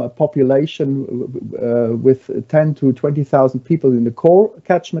from a population with 10 to 20,000 people in the core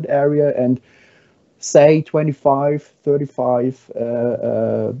catchment area, and say 25,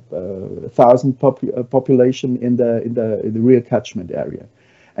 35,000 population in the real catchment area.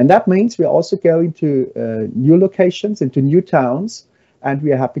 And that means we're also going to new locations, into new towns, and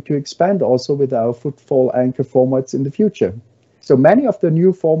we are happy to expand also with our footfall anchor formats in the future. So many of the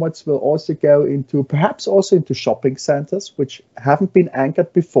new formats will also go into, perhaps also into shopping centers, which haven't been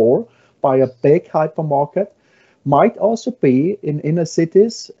anchored before by a big hypermarket. Might also be in inner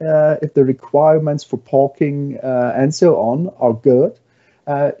cities if the requirements for parking and so on are good.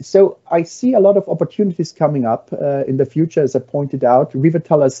 So I see a lot of opportunities coming up in the future. As I pointed out,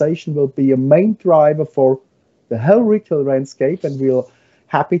 revitalization will be a main driver for the whole retail landscape, and we're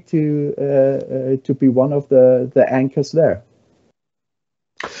happy to be one of the anchors there.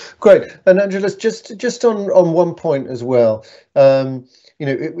 Great. And Angelus, just on one point as well, you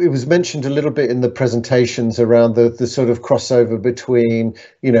know, it was mentioned a little bit in the presentations around the sort of crossover between,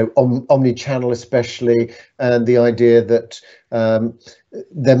 you know, omni-channel especially, and the idea that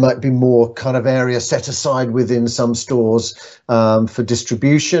there might be more kind of area set aside within some stores for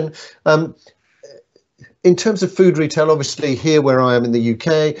distribution. In terms of food retail, obviously here where I am in the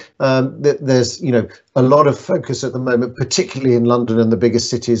UK, there's, you know, a lot of focus at the moment, particularly in London and the bigger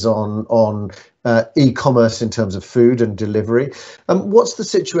cities, on e-commerce in terms of food and delivery. What's the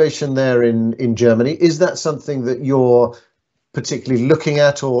situation there in Germany? Is that something that you're particularly looking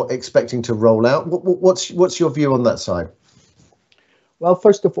at or expecting to roll out? What's your view on that side? Well,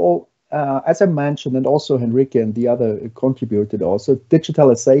 first of all, as I mentioned, and also Henrike and the other contributed also,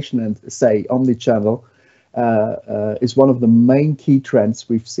 digitalization and, say, omni-channel is one of the main key trends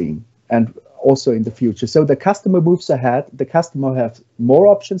we've seen, and also in the future. So the customer moves ahead, the customer has more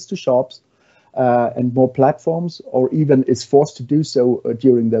options to shops and more platforms, or even is forced to do so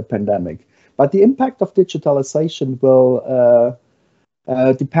during the pandemic. But the impact of digitalization will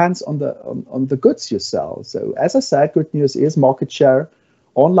depends on the goods you sell. So as I said, good news is market share,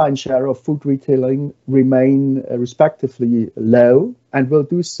 online share of food retailing remain respectively low, and will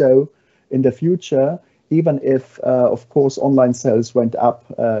do so in the future, even if, of course, online sales went up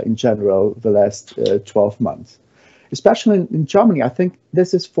in general the last 12 months. Especially in Germany, I think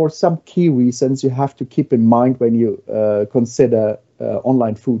this is for some key reasons you have to keep in mind when you consider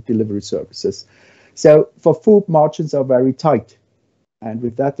online food delivery services. So for food, margins are very tight. And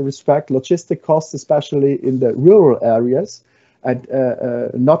with that respect, logistic costs, especially in the rural areas, and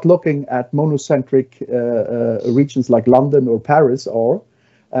not looking at monocentric regions like London or Paris, or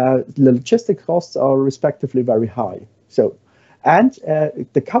the logistic costs are respectively very high. So, and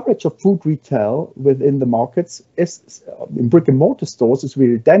the coverage of food retail within the markets is in brick and mortar stores is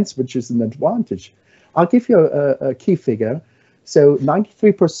really dense, which is an advantage. I'll give you a key figure. So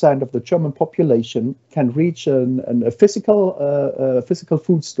 93% of the German population can reach a physical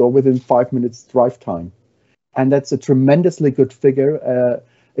food store within 5 minutes drive time. And that's a tremendously good figure.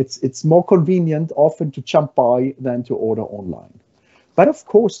 It's more convenient often to jump by than to order online. But of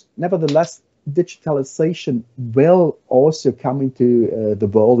course, nevertheless, digitalization will also come into the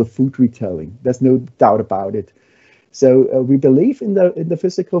world of food retailing. There's no doubt about it. So we believe in the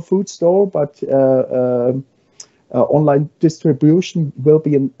physical food store, but online distribution will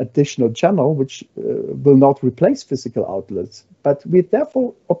be an additional channel which will not replace physical outlets. But we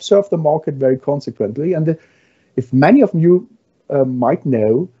therefore observe the market very consequently. And if many of you might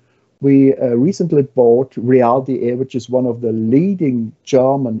know, we recently bought RealX, which is one of the leading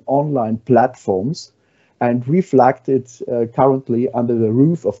German online platforms, and reflected currently under the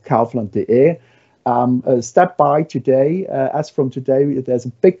roof of Kaufland.de. Step by today, as from today, there's a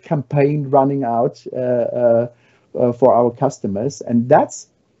big campaign running out for our customers, and that's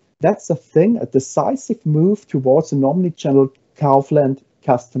a thing, a decisive move towards an omni-channel Kaufland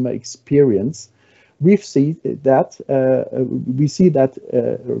customer experience. We see that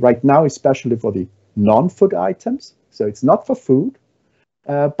right now, especially for the non-food items. So it's not for food,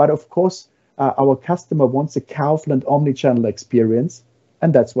 but of course, our customer wants a Kaufland omni-channel experience,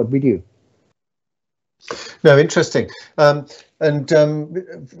 and that's what we do. No, interesting. And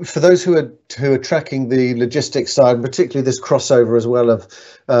for those who are tracking the logistics side, particularly this crossover as well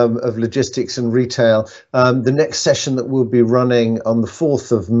of logistics and retail, the next session that we'll be running on the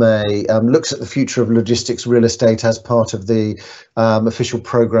 4th of May looks at the future of logistics real estate as part of the official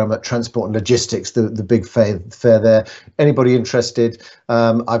programme at Transport and Logistics, the big fair there. Anybody interested?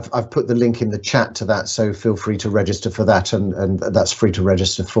 I've put the link in the chat to that, so feel free to register for that, and that's free to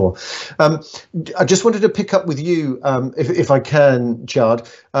register for. I just wanted to pick up with you, if I can, Tjard,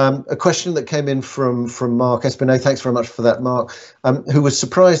 a question that came in from Mark Espinay. Thanks very much for that, Mark, who was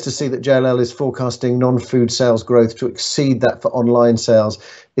surprised to see that JLL is forecasting non-food sales growth to exceed that for online sales,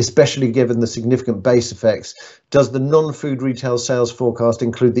 especially given the significant base effects. Does the non-food retail sales forecast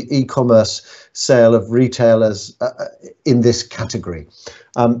include the e-commerce sale of retailers in this category?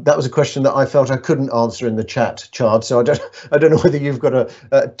 That was a question that I felt I couldn't answer in the chat, Tjard, so I don't know whether you've got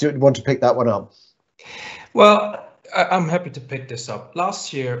want to pick that one up. Well, I'm happy to pick this up.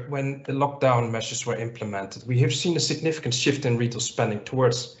 Last year, when the lockdown measures were implemented, we have seen a significant shift in retail spending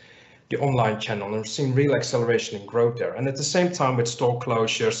towards the online channel, and we've seen real acceleration in growth there. And at the same time, with store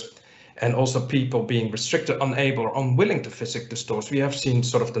closures and also people being restricted, unable or unwilling to visit the stores, we have seen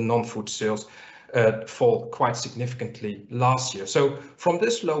sort of the non-food sales fall quite significantly last year. So from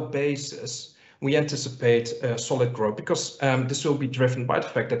this low basis, we anticipate solid growth, because this will be driven by the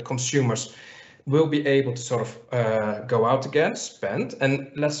fact that consumers will be able to sort of go out again, spend.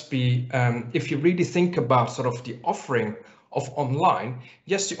 And let's be, if you really think about sort of the offering of online,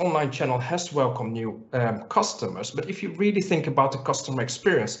 yes, the online channel has welcomed new customers, but if you really think about the customer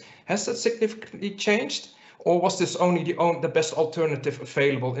experience, has that significantly changed? Or was this only the best alternative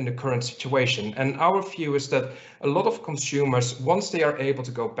available in the current situation? And our view is that a lot of consumers, once they are able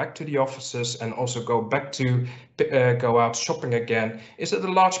to go back to the offices and also go back to go out shopping again, is that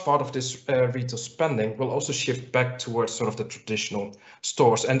a large part of this retail spending will also shift back towards sort of the traditional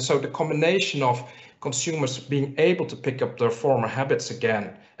stores. And so the combination of consumers being able to pick up their former habits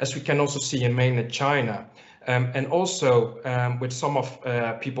again, as we can also see in mainland China, and also with some of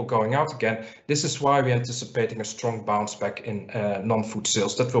people going out again, this is why we're anticipating a strong bounce back in non-food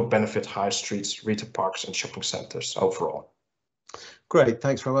sales that will benefit high streets, retail parks and shopping centres overall. Great,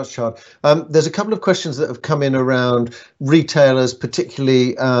 thanks very much, Tjard. There's a couple of questions that have come in around retailers,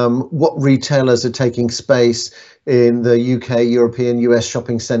 particularly what retailers are taking space in the UK, European, US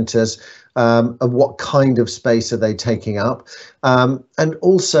shopping centres, and what kind of space are they taking up? And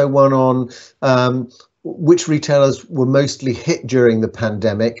also one on which retailers were mostly hit during the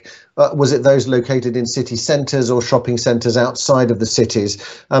pandemic? Was it those located in city centres or shopping centres outside of the cities?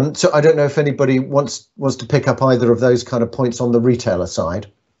 So I don't know if anybody wants to pick up either of those kind of points on the retailer side.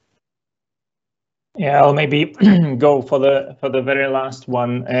 Yeah, I'll maybe go for the very last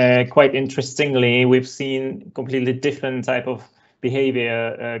one. Quite interestingly, we've seen completely different type of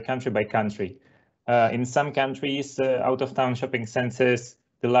behavior country by country. In some countries, out of town shopping centres,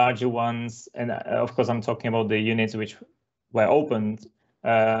 the larger ones, and of course I'm talking about the units which were opened,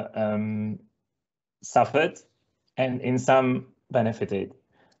 suffered, and in some benefited.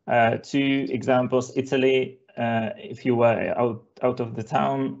 Two examples: Italy, if you were out of the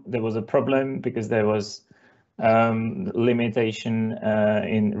town, there was a problem because there was limitation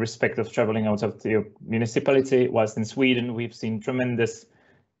in respect of traveling out of the municipality, whilst in Sweden we've seen tremendous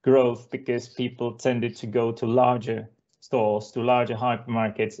growth because people tended to go to larger stores, to larger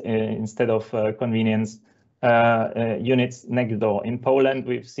hypermarkets instead of convenience units next door. In Poland,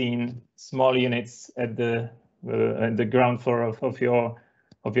 we've seen small units at the ground floor of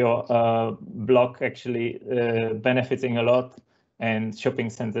your block actually benefiting a lot, and shopping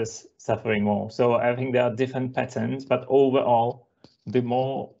centers suffering more. So I think there are different patterns, but overall, the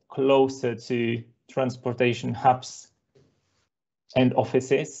more closer to transportation hubs and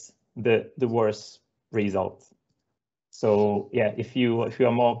offices, the worse result. So yeah, if you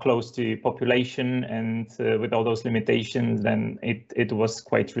are more close to population and with all those limitations, then it was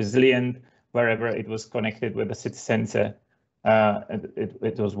quite resilient. Wherever it was connected with the city center,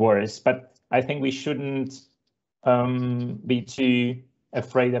 it was worse. But I think we shouldn't be too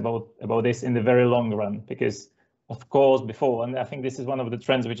afraid about this in the very long run, because of course before, and I think this is one of the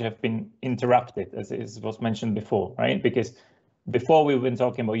trends which have been interrupted, as was mentioned before, right? Because before we've been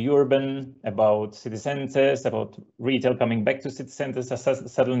talking about urban, about city centers, about retail coming back to city centers,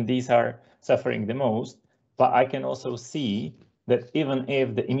 suddenly these are suffering the most. But I can also see that even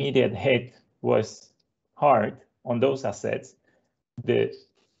if the immediate hit was hard on those assets, the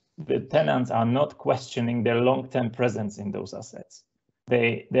tenants are not questioning their long-term presence in those assets.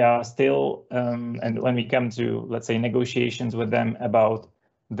 They are still, and when we come to, let's say, negotiations with them about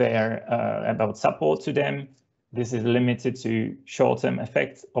their about support to them, this is limited to short-term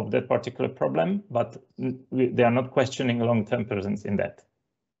effects of that particular problem, but they are not questioning long-term presence in that.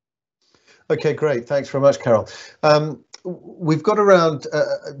 Okay, great. Thanks very much, Karel. We've got around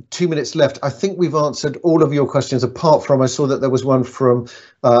 2 minutes left. I think we've answered all of your questions, apart from I saw that there was one from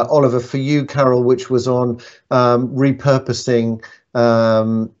Oliver for you, Karel, which was on repurposing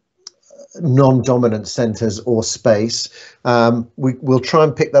non-dominant centres or space. We'll try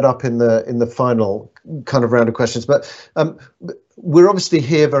and pick that up in the final kind of round of questions, but we're obviously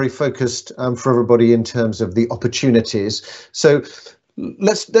here very focused for everybody in terms of the opportunities. So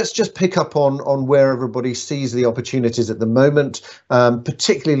let's just pick up on where everybody sees the opportunities at the moment,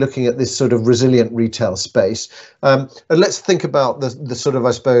 particularly looking at this sort of resilient retail space. And let's think about the sort of,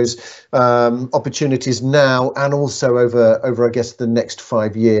 I suppose, opportunities now and also over I guess the next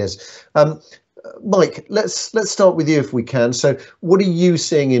 5 years. Mike, let's start with you if we can. So what are you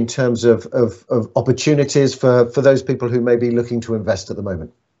seeing in terms of opportunities for those people who may be looking to invest at the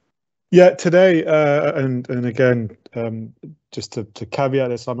moment? Yeah, today, and again, just to caveat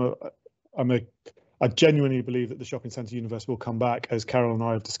this, I'm I genuinely believe that the shopping centre universe will come back, as Karel and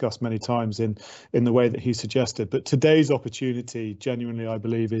I have discussed many times in the way that he suggested. But today's opportunity, genuinely, I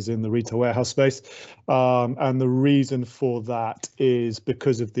believe, is in the retail warehouse space. And the reason for that is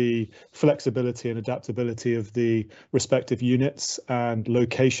because of the flexibility and adaptability of the respective units and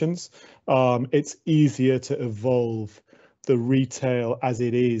locations. It's easier to evolve the retail as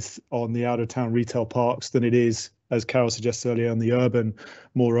it is on the out-of-town retail parks than it is, as Karel suggested earlier, on the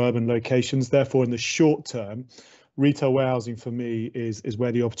more urban locations. Therefore, in the short term, retail warehousing for me is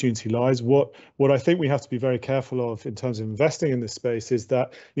where the opportunity lies. What I think we have to be very careful of in terms of investing in this space is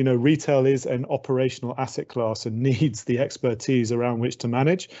that, you know, retail is an operational asset class and needs the expertise around which to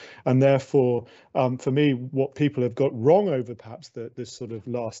manage. And therefore, for me, what people have got wrong over perhaps this sort of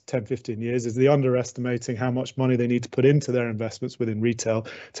last 10, 15 years is the underestimating how much money they need to put into their investments within retail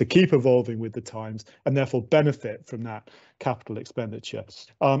to keep evolving with the times and therefore benefit from that capital expenditure.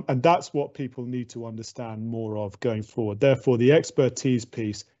 And that's what people need to understand more of going forward. Therefore, the expertise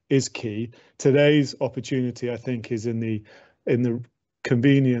piece is key. Today's opportunity, I think, is in the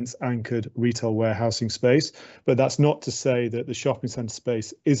convenience anchored retail warehousing space. But that's not to say that the shopping centre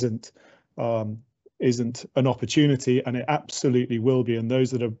space isn't an opportunity, and it absolutely will be. And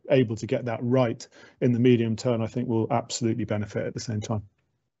those that are able to get that right in the medium term, I think, will absolutely benefit at the same time.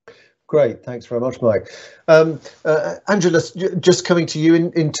 Great, thanks very much, Mike. Angelus, just coming to you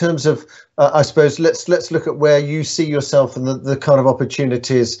in terms of, I suppose, let's look at where you see yourself and the kind of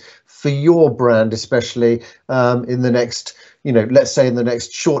opportunities for your brand, especially in the next, you know, let's say in the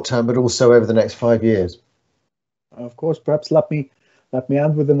next short term, but also over the next 5 years. Of course, perhaps let me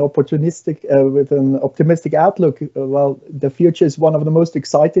end with an optimistic outlook. Well, the future is one of the most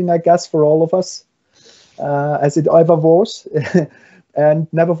exciting, I guess, for all of us, as it ever was. And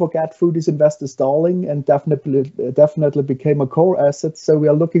never forget, food is investors' darling, and definitely became a core asset. So we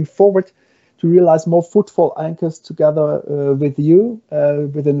are looking forward to realize more footfall anchors together with you,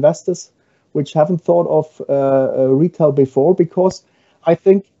 with investors, which haven't thought of retail before, because I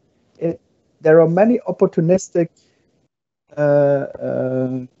think there are many opportunistic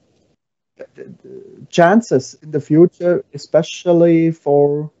chances in the future, especially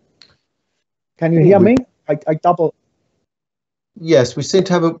for. Can you hear me? I double. Yes, we seem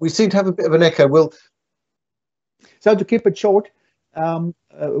to have a bit of an echo. So to keep it short,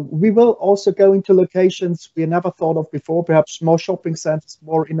 we will also go into locations we never thought of before, perhaps more shopping centers,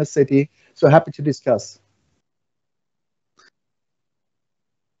 more inner city. So happy to discuss.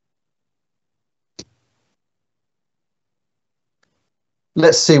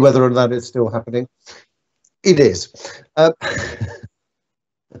 Let's see whether or not it's still happening. It is.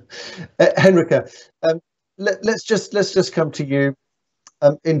 Henrike, let's just come to you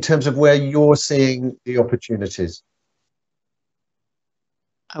in terms of where you're seeing the opportunities.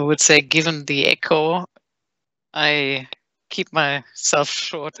 I would say, given the echo, I keep myself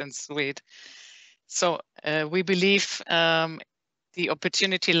short and sweet. So we believe the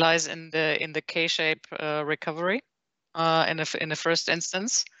opportunity lies in the K-shape recovery in the first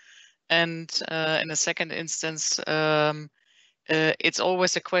instance, and in a second instance. It's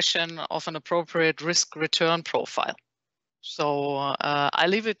always a question of an appropriate risk-return profile. So I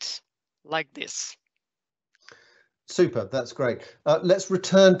leave it like this. Super, that's great. Let's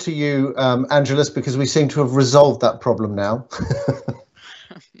return to you, Angelus, because we seem to have resolved that problem now.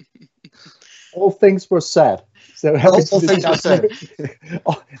 All things were said. So happy to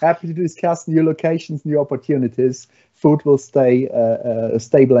discuss new locations, new opportunities. Food will stay a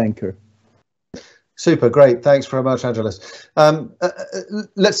stable anchor. Super, great. Thanks very much, Angelus.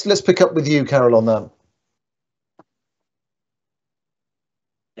 Let's pick up with you, Karel, on that.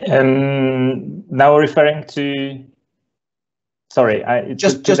 Now referring to, sorry,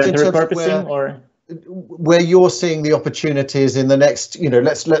 just in terms of where you're seeing the opportunities in the next, you know,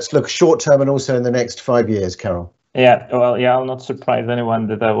 let's look short term and also in the next 5 years, Karel. Yeah, well, yeah, I'll not surprise anyone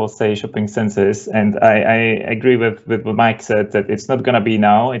that I will say shopping centers, and I agree with what Mike said, that it's not going to be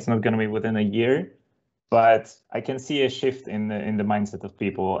now, it's not going to be within a year. But I can see a shift in the mindset of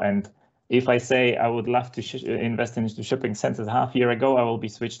people. And if I say I would love to invest into shopping centers half a year ago, I will be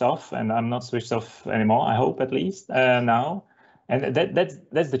switched off, and I'm not switched off anymore. I hope, at least now. And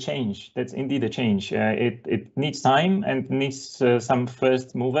that's the change. That's indeed a change. It needs time and needs some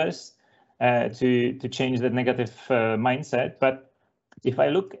first movers to change that negative mindset. But if I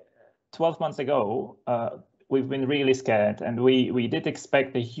look 12 months ago, we've been really scared, and we did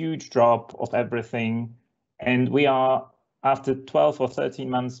expect a huge drop of everything. And we are, after 12 or 13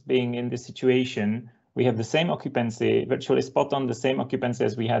 months being in this situation, we have the same occupancy, virtually spot on the same occupancy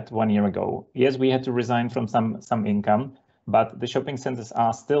as we had 1 year ago. Yes, we had to resign from some income, but the shopping centers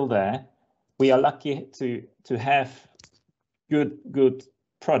are still there. we are lucky to have good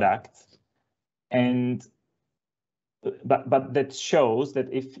product, and but that shows that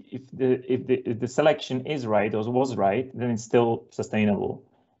if the selection is right or was right, then it's still sustainable.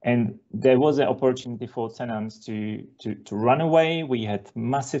 And there was an opportunity for tenants to run away. We had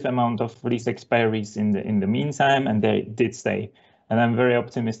massive amount of lease expiries in the meantime, and they did stay. And I'm very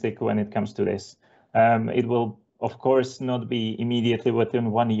optimistic when it comes to this. It will, of course, not be immediately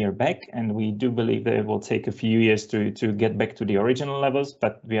within 1 year back, and we do believe that it will take a few years to get back to the original levels,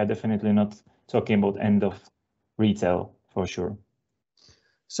 but we are definitely not talking about end of retail for sure.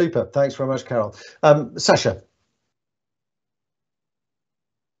 Super, thanks very much, Karel. Sascha.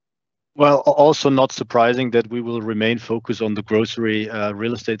 Well, also not surprising that we will remain focused on the grocery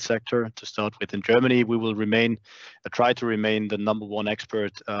real estate sector. To start with, in Germany, we will try to remain the #1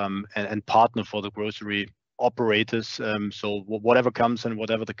 expert and partner for the grocery operators. So whatever comes and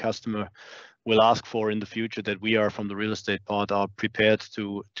whatever the customer will ask for in the future, that we are, from the real estate part, are prepared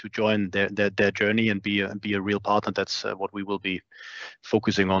to join their journey and be a real partner. That's what we will be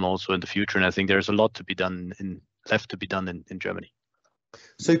focusing on also in the future. And I think there's a lot to be done left to be done in Germany.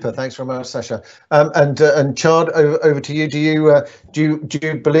 Super, thanks very much, Sascha. And Tjard, over to you. Do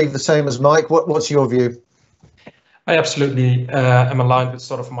you believe the same as Mike? What's your view? I absolutely am aligned with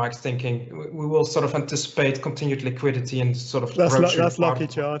sort of Mike's thinking. We will sort of anticipate continued liquidity and sort of that's lucky,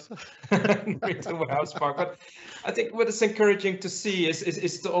 Tjard. Retail warehouse park. But I think what is encouraging to see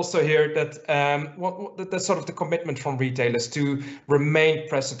is to also hear that that's sort of the commitment from retailers to remain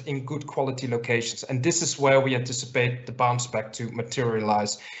present in good quality locations, and this is where we anticipate the bounce back to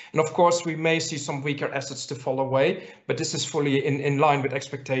materialize. And of course, we may see some weaker assets to fall away, but this is fully in line with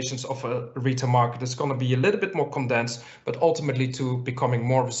expectations of a retail market that's going to be a little bit more condensed, but ultimately to becoming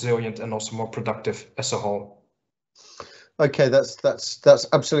more resilient and also more productive as a whole. Okay, that's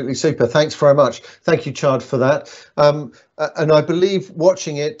absolutely super. Thanks very much. Thank you, Tjard, for that. And I believe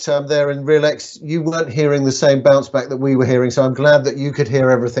watching it there in RealX, you weren't hearing the same bounce back that we were hearing. So I'm glad that you could hear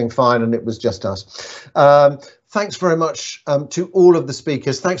everything fine and it was just us. Thanks very much to all of the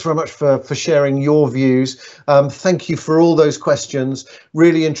speakers. Thanks very much for sharing your views. Thank you for all those questions.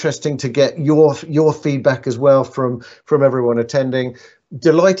 Really interesting to get your feedback as well from everyone attending.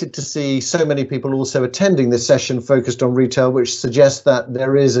 Delighted to see so many people also attending this session focused on retail, which suggests that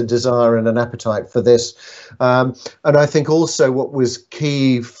there is a desire and an appetite for this. And I think also what was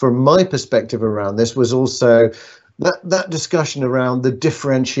key from my perspective around this was also that discussion around the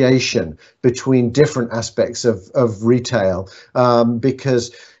differentiation between different aspects of retail,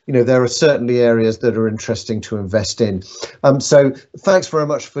 because there are certainly areas that are interesting to invest in. So thanks very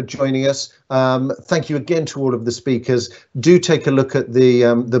much for joining us. Thank you again to all of the speakers. Do take a look at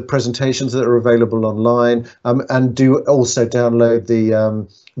the presentations that are available online, and do also download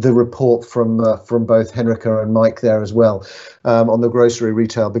the report from both Henrike and Mike there as well, on the grocery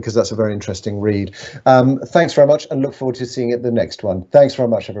retail, because that's a very interesting read. Thanks very much, and look forward to seeing you at the next one. Thanks very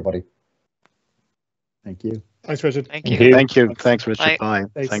much, everybody. Thank you. Thanks, Richard. Thank you. Thank you. Thanks, Richard. Bye.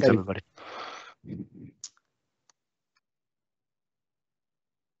 Bye. Thanks, everybody.